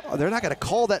 Oh, they're not going to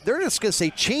call that. They're just going to say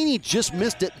Cheney just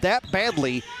missed it that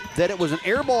badly that it was an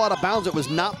air ball out of bounds. It was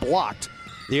not blocked.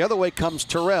 The other way comes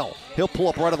Terrell. He'll pull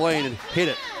up right of the lane and hit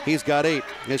it. He's got 8.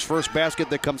 His first basket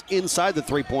that comes inside the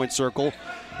three-point circle.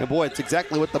 And boy, it's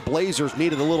exactly what the Blazers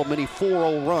needed, a little mini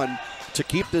 4-0 run to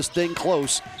keep this thing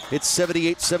close. It's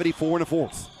 78-74 in the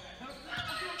fourth.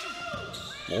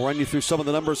 We'll run you through some of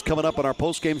the numbers coming up on our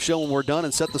postgame show when we're done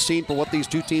and set the scene for what these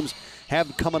two teams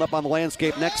have coming up on the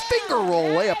landscape next. Finger roll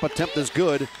layup attempt is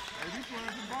good.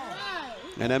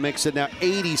 And that makes it now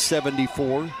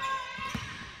 80-74.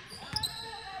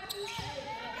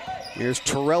 Here's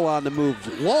Terrell on the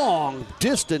move. Long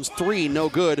distance three, no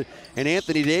good. And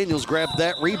Anthony Daniels grabbed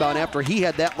that rebound after he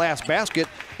had that last basket.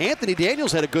 Anthony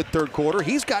Daniels had a good third quarter.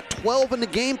 He's got 12 in the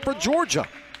game for Georgia.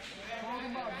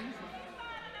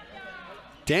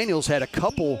 Daniels had a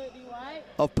couple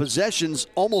of possessions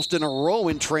almost in a row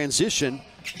in transition.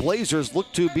 Blazers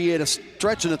looked to be at a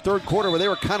stretch in the third quarter where they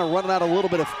were kind of running out a little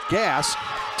bit of gas.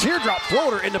 Teardrop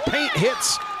floater in the paint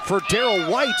hits for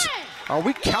Darrell White. Are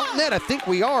we counting that? I think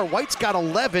we are. White's got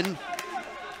 11.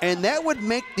 And that would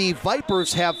make the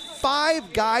Vipers have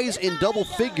 5 guys in double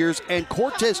figures, and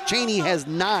Cortez Cheney has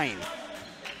 9.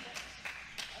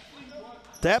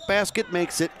 That basket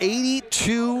makes it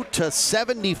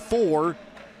 82-74.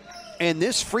 And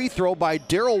this free throw by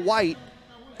Darrell White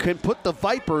can put the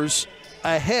Vipers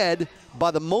ahead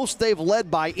by the most they've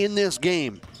led by in this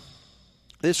game.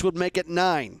 This would make it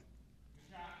 9.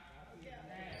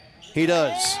 He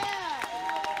does.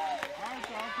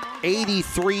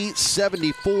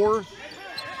 83-74.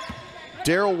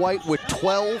 Daryl White with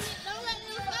 12.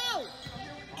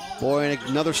 Boy, and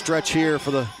another stretch here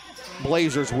for the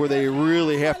Blazers where they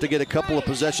really have to get a couple of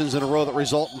possessions in a row that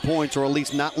result in points, or at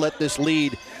least not let this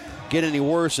lead get any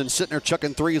worse. And sitting there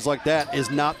chucking threes like that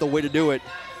is not the way to do it.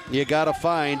 You got to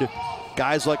find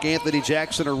guys like Anthony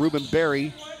Jackson or Ruben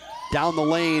Berry down the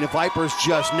lane. Vipers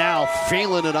just now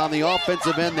failing it on the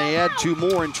offensive end. They add 2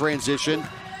 more in transition.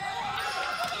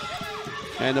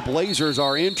 And the Blazers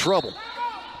are in trouble.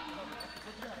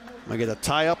 I get a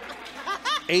tie-up,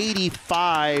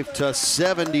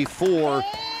 85-74.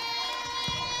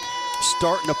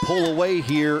 Starting to pull away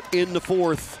here in the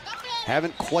fourth.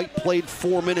 Haven't quite played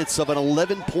 4 minutes of an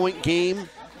 11-point game.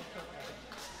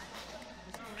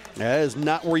 That is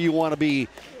not where you want to be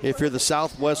if you're the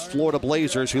Southwest Florida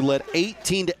Blazers, who led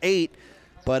 18-8.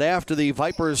 But after the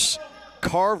Vipers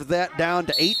carved that down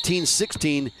to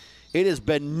 18-16, it has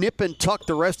been nip and tuck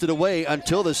the rest of the way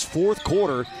until this fourth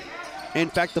quarter. In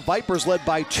fact, the Vipers led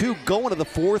by 2 going to the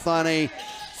fourth on a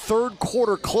third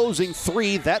quarter closing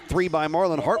 3. That 3 by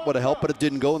Marlon Hart would have helped, but it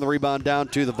didn't go, and the rebound down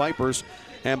to the Vipers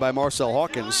and by Marcel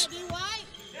Hawkins.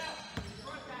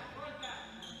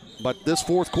 But this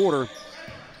fourth quarter,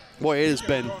 boy, it has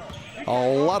been a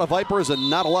lot of Vipers and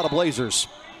not a lot of Blazers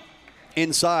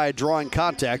inside drawing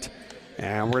contact.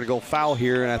 And we're going to go foul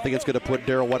here, and I think it's going to put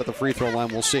Daryl White at the free throw line.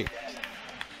 We'll see.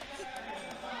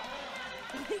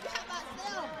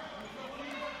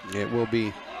 It will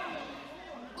be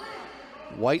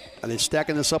White, and they're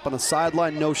stacking this up on the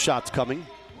sideline. No shots coming.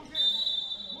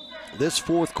 This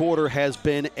fourth quarter has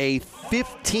been a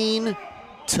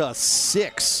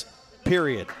 15-6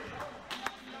 period.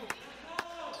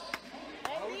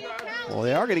 Well,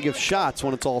 they are going to give shots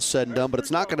when it's all said and done, but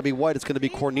it's not going to be White. It's going to be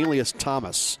Cornelius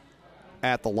Thomas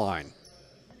at the line.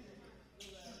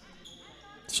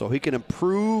 So he can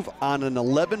improve on an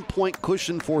 11-point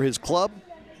cushion for his club.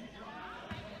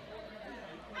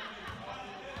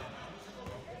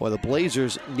 Well, the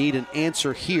Blazers need an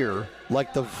answer here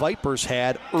like the Vipers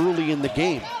had early in the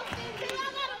game.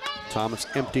 Thomas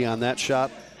empty on that shot.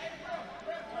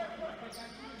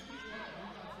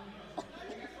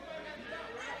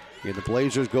 Yeah, the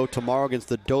Blazers go tomorrow against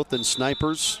the Dothan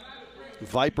Snipers.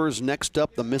 Vipers next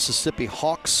up, the Mississippi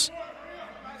Hawks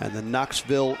and the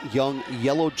Knoxville Young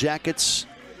Yellow Jackets.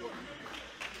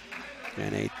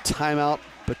 And a timeout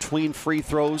between free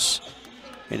throws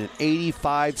in an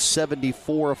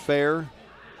 85-74 affair.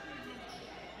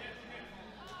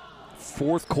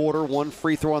 Fourth quarter, 1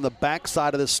 free throw on the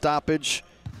backside of the stoppage.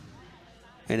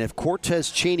 And if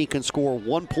Cortez Chaney can score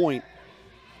 1 point,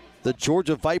 the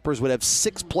Georgia Vipers would have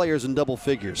 6 players in double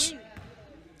figures.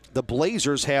 The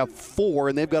Blazers have 4,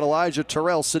 and they've got Elijah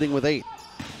Terrell sitting with 8.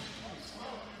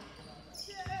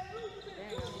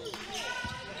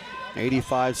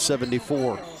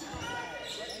 85-74.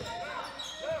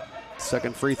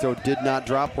 Second free throw did not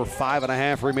drop. We're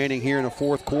 5.5 remaining here in the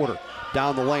fourth quarter.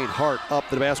 Down the lane, Hart up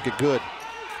to the basket, good.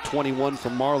 21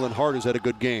 from Marlon Hart, who's had a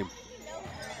good game.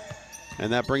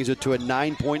 And that brings it to a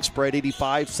 9-point spread,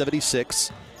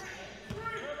 85-76.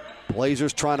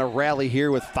 Blazers trying to rally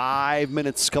here with 5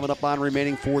 minutes coming up on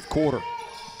remaining fourth quarter.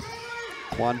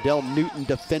 Quandell Newton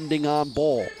defending on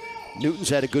ball. Newton's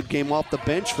had a good game off the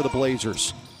bench for the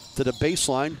Blazers. To the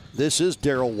baseline, this is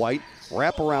Daryl White.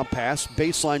 Wraparound pass,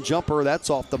 baseline jumper, that's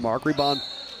off the mark. Rebound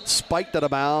spiked out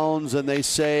of bounds, and they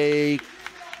say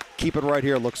keep it right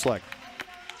here, it looks like.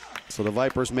 So the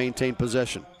Vipers maintain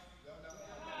possession.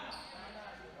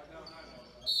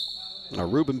 Now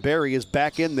Ruben Berry is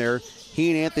back in there.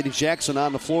 He and Anthony Jackson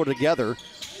on the floor together.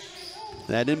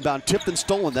 That inbound tipped and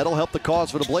stolen. That'll help the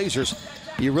cause for the Blazers.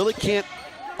 You really can't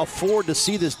afford to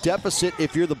see this deficit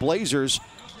if you're the Blazers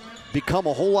become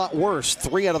a whole lot worse.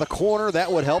 3 out of the corner,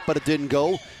 that would help, but it didn't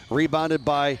go. Rebounded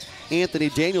by Anthony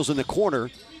Daniels in the corner.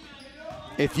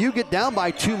 If you get down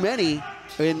by too many,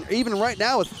 and even right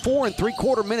now with 4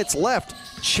 3/4 minutes left,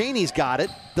 Chaney's got it.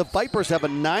 The Vipers have a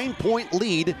 9-point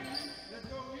lead.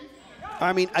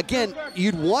 I mean, again,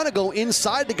 you'd want to go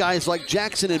inside the guys like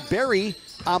Jackson and Berry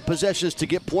on possessions to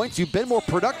get points. You've been more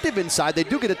productive inside. They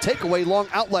do get a takeaway, long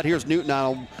outlet. Here's Newton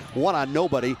on one on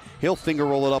nobody. He'll finger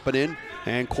roll it up and in.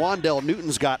 And Quandell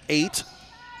Newton's got 8.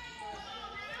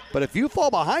 But if you fall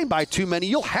behind by too many,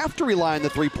 you'll have to rely on the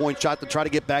three-point shot to try to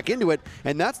get back into it.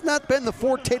 And that's not been the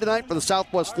forte tonight for the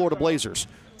Southwest Florida Blazers.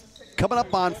 Coming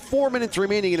up on 4 minutes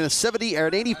remaining in an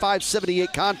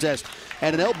 85-78 contest,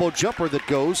 and an elbow jumper that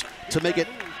goes to make it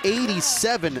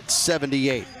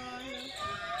 87-78.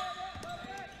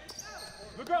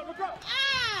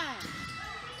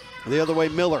 The other way,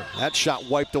 Miller. That shot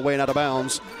wiped away and out of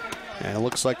bounds. And it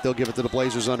looks like they'll give it to the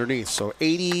Blazers underneath. So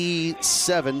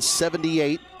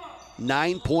 87-78,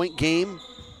 9-point game.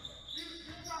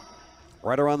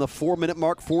 Right around the 4-minute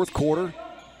mark, fourth quarter.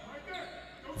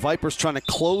 Vipers trying to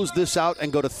close this out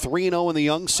and go to 3-0 in the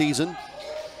young season.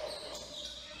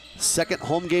 Second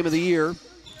home game of the year.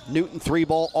 Newton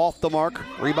 3-ball off the mark.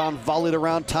 Rebound volleyed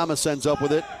around. Thomas ends up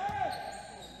with it.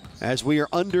 As we are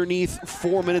underneath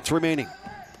 4 minutes remaining.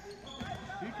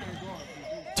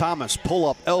 Thomas, pull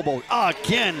up, elbow,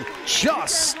 again,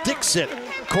 just sticks it.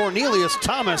 Cornelius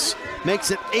Thomas makes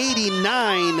it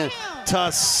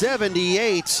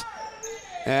 89-78.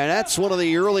 And that's one of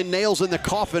the early nails in the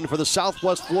coffin for the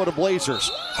Southwest Florida Blazers.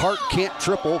 Hart can't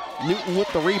triple, Newton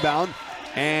with the rebound,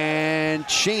 and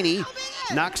Cheney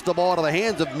knocks the ball out of the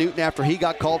hands of Newton after he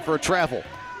got called for a travel.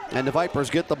 And the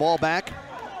Vipers get the ball back.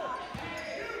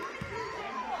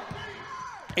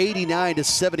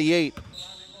 89-78.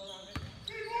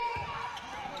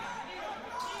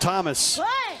 Thomas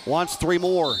wants 3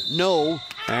 more. No.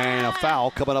 And a foul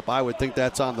coming up. I would think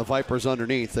that's on the Vipers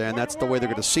underneath, and that's the way they're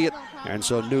going to see it. And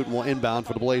so Newton will inbound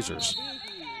for the Blazers.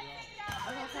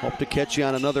 Hope to catch you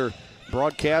on another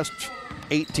broadcast.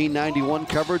 1891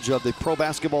 coverage of the Pro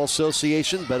Basketball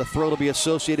Association. Been a thrill to be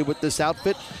associated with this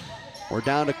outfit. We're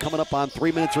down to coming up on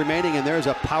 3 minutes remaining, and there's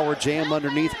a power jam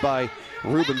underneath by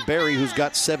Ruben Berry, who's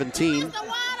got 17.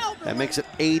 That makes it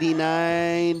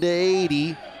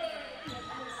 89-80.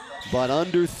 But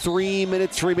under 3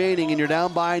 minutes remaining, and you're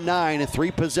down by 9, a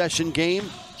 3-possession game.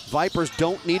 Vipers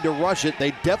don't need to rush it.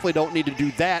 They definitely don't need to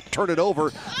do that. Turn it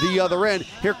over the other end.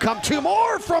 Here come 2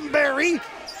 more from Berry.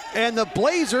 And the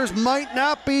Blazers might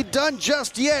not be done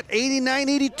just yet.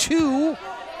 89-82.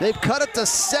 They've cut it to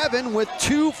 7 with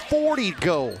 2:40 to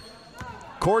go.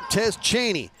 Cortez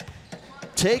Cheney.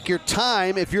 Take your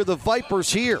time if you're the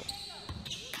Vipers here.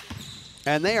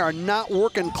 And they are not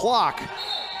working clock.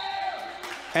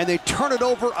 And they turn it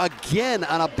over again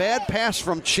on a bad pass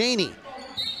from Cheney.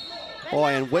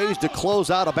 Boy, and ways to close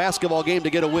out a basketball game to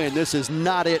get a win. This is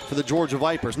not it for the Georgia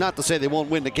Vipers. Not to say they won't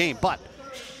win the game, but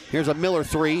here's a Miller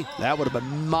 3. That would have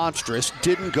been monstrous.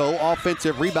 Didn't go.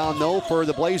 Offensive rebound, though, for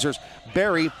the Blazers.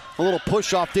 Berry, a little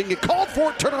push-off, didn't get called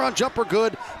for it. Turnaround jumper,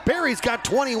 good. Berry's got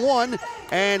 21,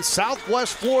 and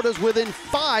Southwest Florida's within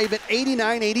 5 at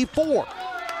 89-84.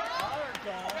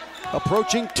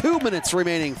 Approaching 2 minutes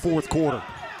remaining, fourth quarter.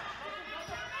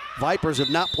 Vipers have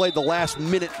not played the last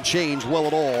minute and change well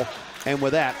at all, and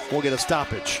with that, we'll get a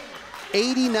stoppage.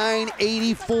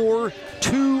 89-84,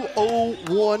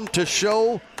 2:01 to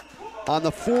show on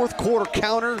the fourth quarter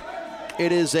counter.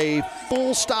 It is a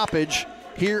full stoppage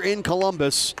here in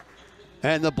Columbus,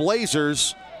 and the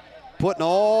Blazers putting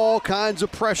all kinds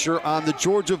of pressure on the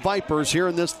Georgia Vipers here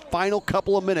in this final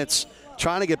couple of minutes,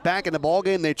 trying to get back in the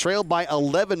ballgame. They trailed by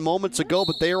 11 moments ago,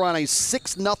 but they are on a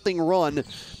 6-0 run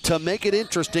to make it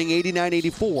interesting,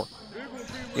 89-84.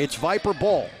 It's Viper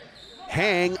ball.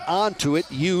 Hang on to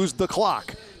it, use the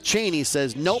clock. Cheney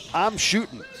says, nope, I'm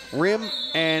shooting. Rim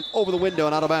and over the window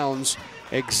and out of bounds.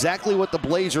 Exactly what the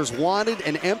Blazers wanted,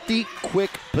 an empty, quick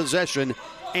possession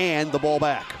and the ball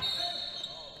back.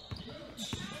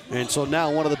 And so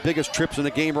now one of the biggest trips in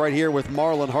the game right here with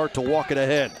Marlon Hart to walk it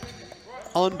ahead.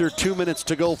 Under 2 minutes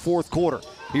to go, fourth quarter.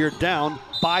 You're down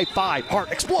by 5.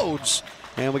 Hart explodes,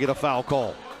 and we get a foul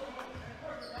call.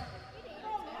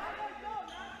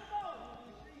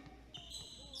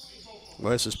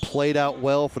 Well, this has played out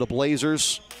well for the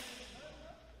Blazers.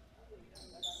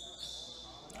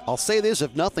 I'll say this,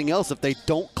 if nothing else, if they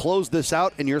don't close this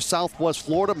out and you're Southwest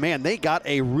Florida, man, they got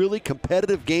a really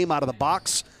competitive game out of the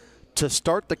box to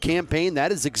start the campaign.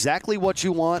 That is exactly what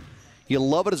you want. You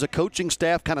love it as a coaching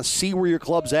staff, kind of see where your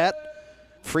club's at.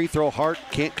 Free throw, Hart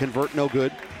can't convert, no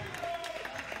good.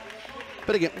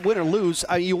 But again, win or lose,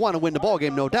 you want to win the ball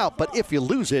game, no doubt. But if you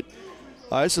lose it,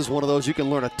 this is one of those you can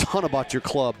learn a ton about your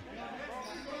club.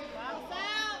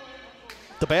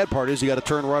 The bad part is you got to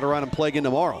turn right around and play again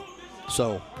tomorrow.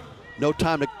 So no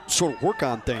time to sort of work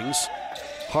on things.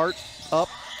 Hart up,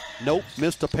 nope,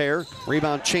 missed a pair.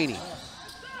 Rebound Cheney.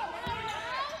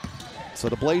 So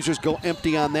the Blazers go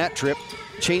empty on that trip.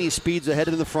 Cheney speeds ahead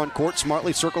into the front court,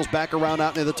 smartly circles back around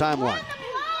out near the timeline.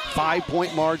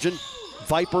 5-point margin.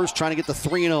 Vipers trying to get the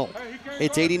 3-0.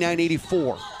 It's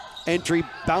 89-84. Entry,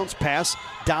 bounce pass,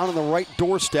 down on the right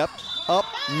doorstep. Up,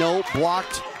 no,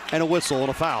 blocked, and a whistle and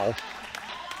a foul.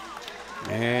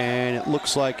 And it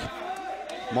looks like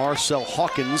Marcel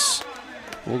Hawkins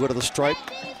will go to the stripe.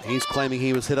 He's claiming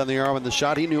he was hit on the arm in the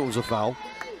shot. He knew it was a foul.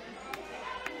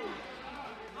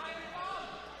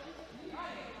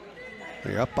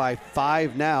 You're up by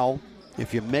 5 now.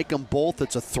 If you make them both,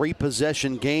 it's a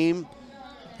 3-possession game.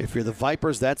 If you're the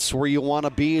Vipers, that's where you want to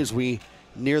be as we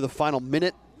near the final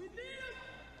minute.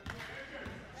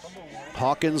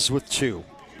 Hawkins with 2.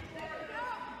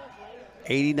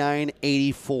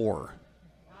 89-84.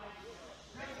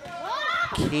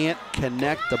 Can't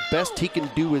connect. The best he can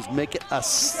do is make it a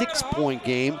 6-point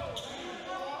game.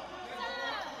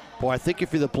 Boy, I think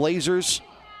if you're the Blazers,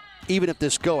 even if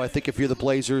this go, I think if you're the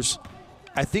Blazers,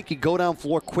 I think you go down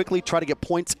floor quickly, try to get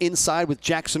points inside with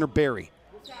Jackson or Barry.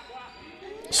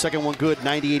 Second one good,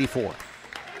 90-84.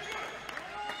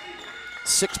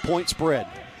 6-point spread.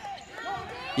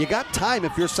 You got time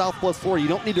if you're Southwest Florida. You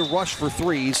don't need to rush for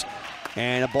threes.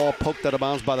 And a ball poked out of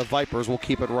bounds by the Vipers. We'll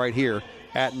keep it right here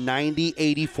at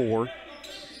 90-84.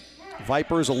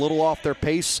 Vipers a little off their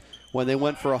pace when they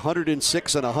went for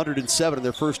 106 and 107 in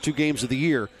their first 2 games of the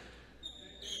year.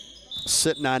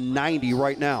 Sitting on 90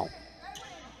 right now.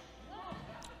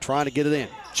 Trying to get it in.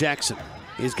 Jackson.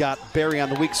 He's got Barry on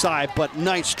the weak side, but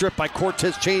nice strip by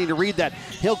Cortez Chaney to read that.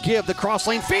 He'll give the cross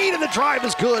lane feed, and the drive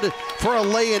is good for a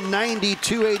lay-in,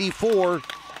 92-84.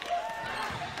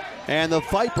 And the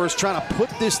Vipers trying to put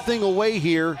this thing away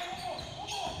here.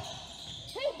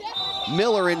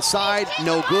 Miller inside,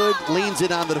 no good, leans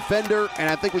it on the defender, and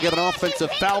I think we got an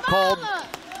offensive foul called.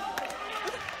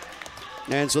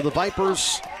 And so the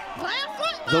Vipers,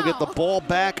 they'll get the ball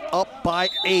back up by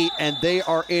 8, and they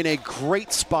are in a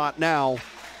great spot now.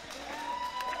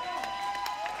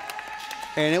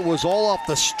 And it was all off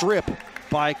the strip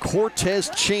by Cortez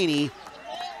Chaney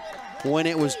when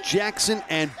it was Jackson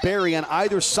and Barry on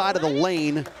either side of the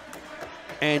lane,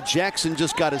 and Jackson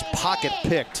just got his pocket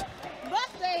picked.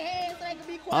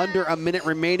 Under a minute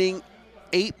remaining,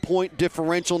 8-point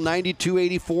differential,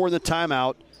 92-84 in the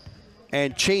timeout.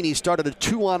 And Chaney started a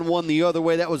 2-on-1 the other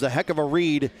way. That was a heck of a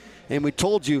read. And we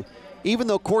told you, even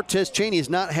though Cortez Chaney is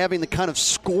not having the kind of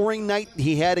scoring night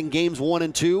he had in games 1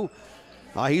 and 2,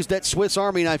 he's that Swiss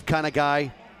Army knife kind of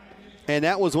guy. And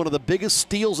that was one of the biggest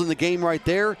steals in the game right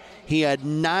there. He had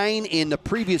 9 in the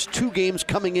previous 2 games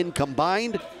coming in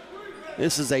combined.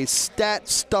 This is a stat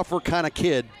stuffer kind of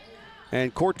kid.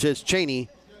 And Cortez Chaney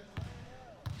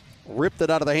ripped it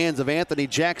out of the hands of Anthony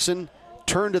Jackson,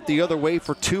 turned it the other way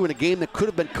for 2 in a game that could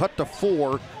have been cut to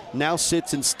 4, now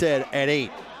sits instead at 8.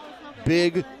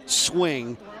 Big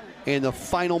swing in the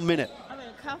final minute. I've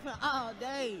been coughing all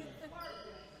day.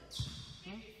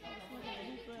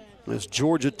 This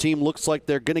Georgia team looks like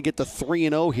they're going to get the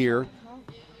 3-0 here.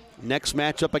 Next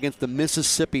matchup against the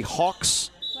Mississippi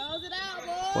Hawks.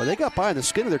 Well, they got by on the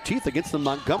skin of their teeth against the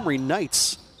Montgomery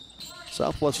Knights.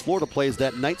 Southwest Florida plays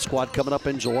that night squad coming up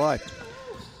in July.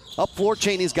 Up floor,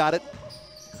 Chaney's got it.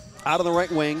 Out of the right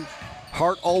wing.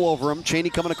 Hart all over him. Chaney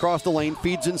coming across the lane,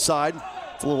 feeds inside.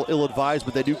 It's a little ill-advised,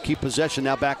 but they do keep possession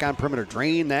now back on perimeter.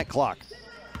 Drain that clock.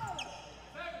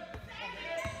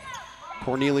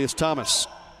 Cornelius Thomas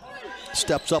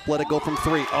steps up, let it go from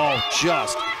 3. Oh,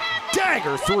 just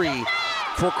dagger 3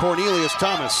 for Cornelius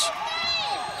Thomas.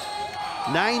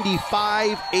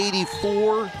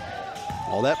 95-84.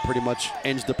 Well, that pretty much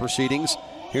ends the proceedings.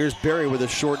 Here's Barry with a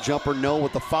short jumper. No,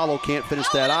 with the follow, can't finish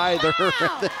that either.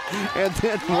 And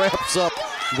then wraps up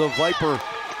the Viper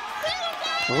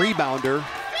rebounder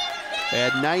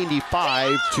at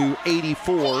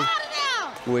 95-84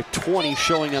 with 20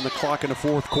 showing on the clock in the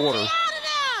 4th quarter.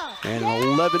 And an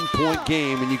 11-point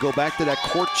game, and you go back to that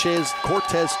Cortez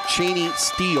Chaney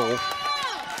steal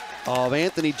of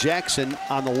Anthony Jackson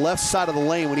on the left side of the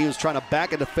lane when he was trying to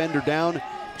back a defender down.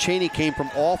 Chaney came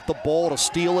from off the ball to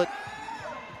steal it.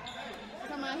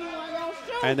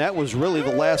 And that was really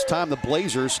the last time the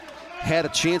Blazers had a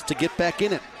chance to get back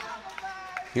in it.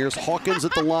 Here's Hawkins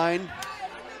at the line.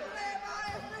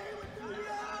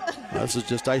 This is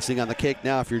just icing on the cake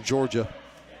now if you're Georgia.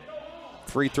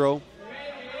 Free throw.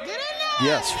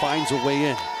 Yes, finds a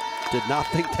way in. Did not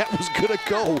think that was going to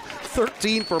go.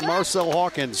 13 for Marcel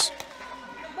Hawkins.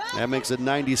 That makes it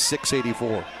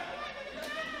 96-84.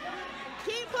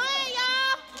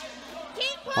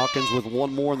 Hawkins with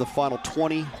 1 more in the final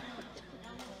 20.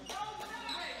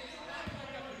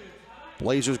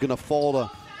 Blazers going to fall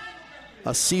to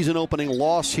a season-opening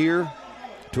loss here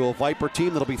to a Viper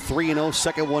team that'll be 3-0.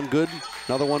 Second one good.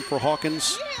 Another one for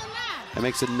Hawkins. That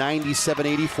makes it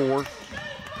 97-84.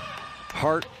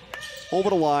 Hart over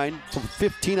the line from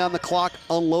 15 on the clock.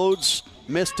 Unloads.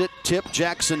 Missed it. Tip.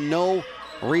 Jackson, no.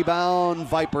 Rebound.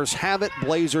 Vipers have it.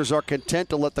 Blazers are content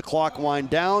to let the clock wind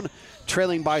down.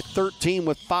 Trailing by 13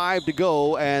 with 5 to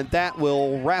go. And that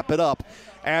will wrap it up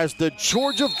as the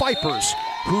Georgia Vipers,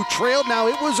 who trailed, now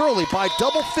it was early, by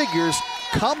double figures,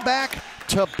 come back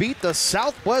to beat the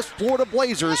Southwest Florida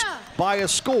Blazers by a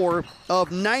score of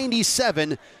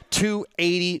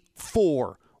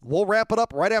 97-84. We'll wrap it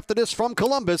up right after this from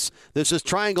Columbus. This is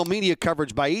Triangle Media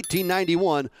coverage by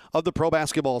 1891 of the Pro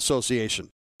Basketball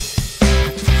Association.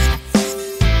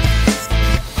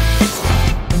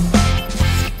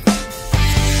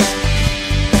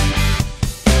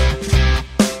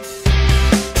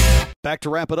 Back to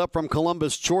wrap it up from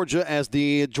Columbus, Georgia, as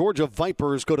the Georgia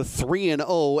Vipers go to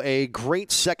 3-0. A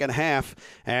great second half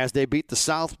as they beat the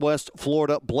Southwest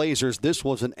Florida Blazers. This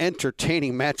was an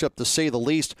entertaining matchup, to say the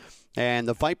least, and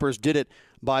the Vipers did it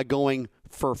by going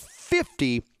for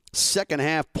 50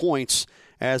 second-half points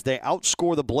as they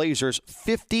outscore the Blazers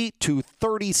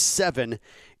 50-37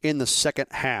 in the second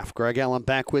half. Greg Allen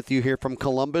back with you here from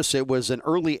Columbus. It was an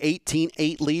early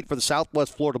 18-8 lead for the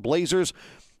Southwest Florida Blazers.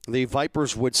 The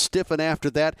Vipers would stiffen after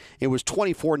that. It was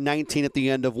 24-19 at the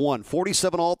end of one.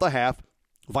 47 all at the half.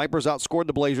 Vipers outscored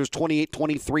the Blazers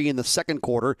 28-23 in the second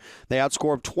quarter. They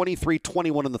outscored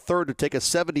 23-21 in the third to take a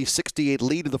 70-68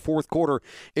 lead in the fourth quarter.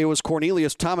 It was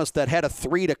Cornelius Thomas that had a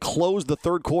three to close the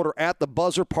third quarter at the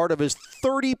buzzer, part of his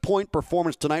 30-point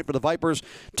performance tonight for the Vipers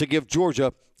to give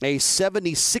Georgia a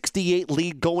 70-68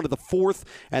 lead going to the fourth,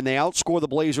 and they outscore the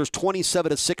Blazers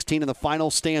 27-16 in the final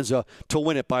stanza to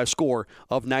win it by a score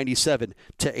of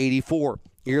 97-84.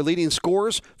 Your leading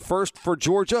scorers, first for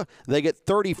Georgia, they get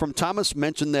 30 from Thomas,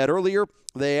 mentioned that earlier.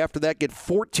 They, after that, get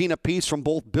 14 apiece from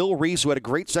both Bill Reese, who had a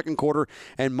great second quarter,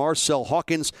 and Marcel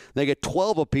Hawkins. They get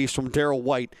 12 apiece from Darrell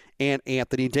White and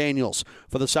Anthony Daniels.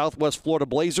 For the Southwest Florida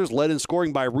Blazers, led in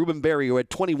scoring by Ruben Berry, who had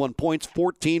 21 points,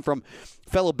 14 from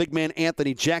fellow big man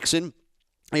Anthony Jackson.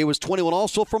 It was 21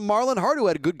 also from Marlon Hart, who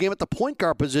had a good game at the point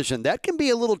guard position. That can be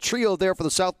a little trio there for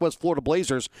the Southwest Florida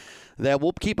Blazers that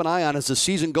we'll keep an eye on as the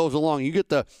season goes along. You get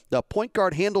the point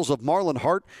guard handles of Marlon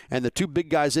Hart and the two big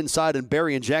guys inside and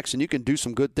Barry and Jackson. You can do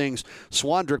some good things.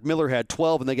 Swandrick Miller had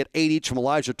 12, and they get 8 each from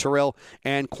Elijah Terrell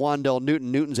and Quandell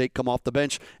Newton. Newton's 8 come off the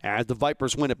bench as the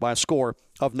Vipers win it by a score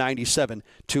of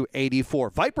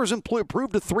 97-84. Vipers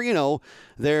improved to 3-0.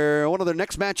 They're one of their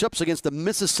next matchups against the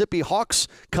Mississippi Hawks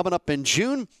coming up in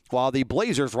June, while the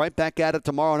Blazers right back at it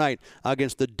tomorrow night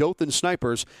against the Dothan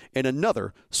Snipers in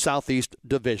another Southeast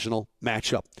Divisional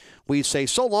matchup. We say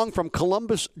so long from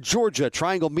Columbus, Georgia.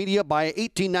 Triangle Media by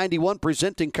 1891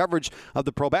 presenting coverage of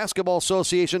the Pro Basketball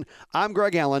Association. I'm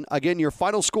Greg Allen. Again, your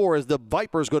final score as the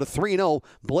Vipers go to 3-0.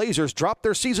 Blazers drop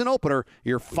their season opener.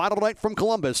 Your final night from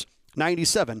Columbus,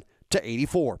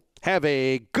 97-84. Have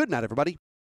a good night, everybody.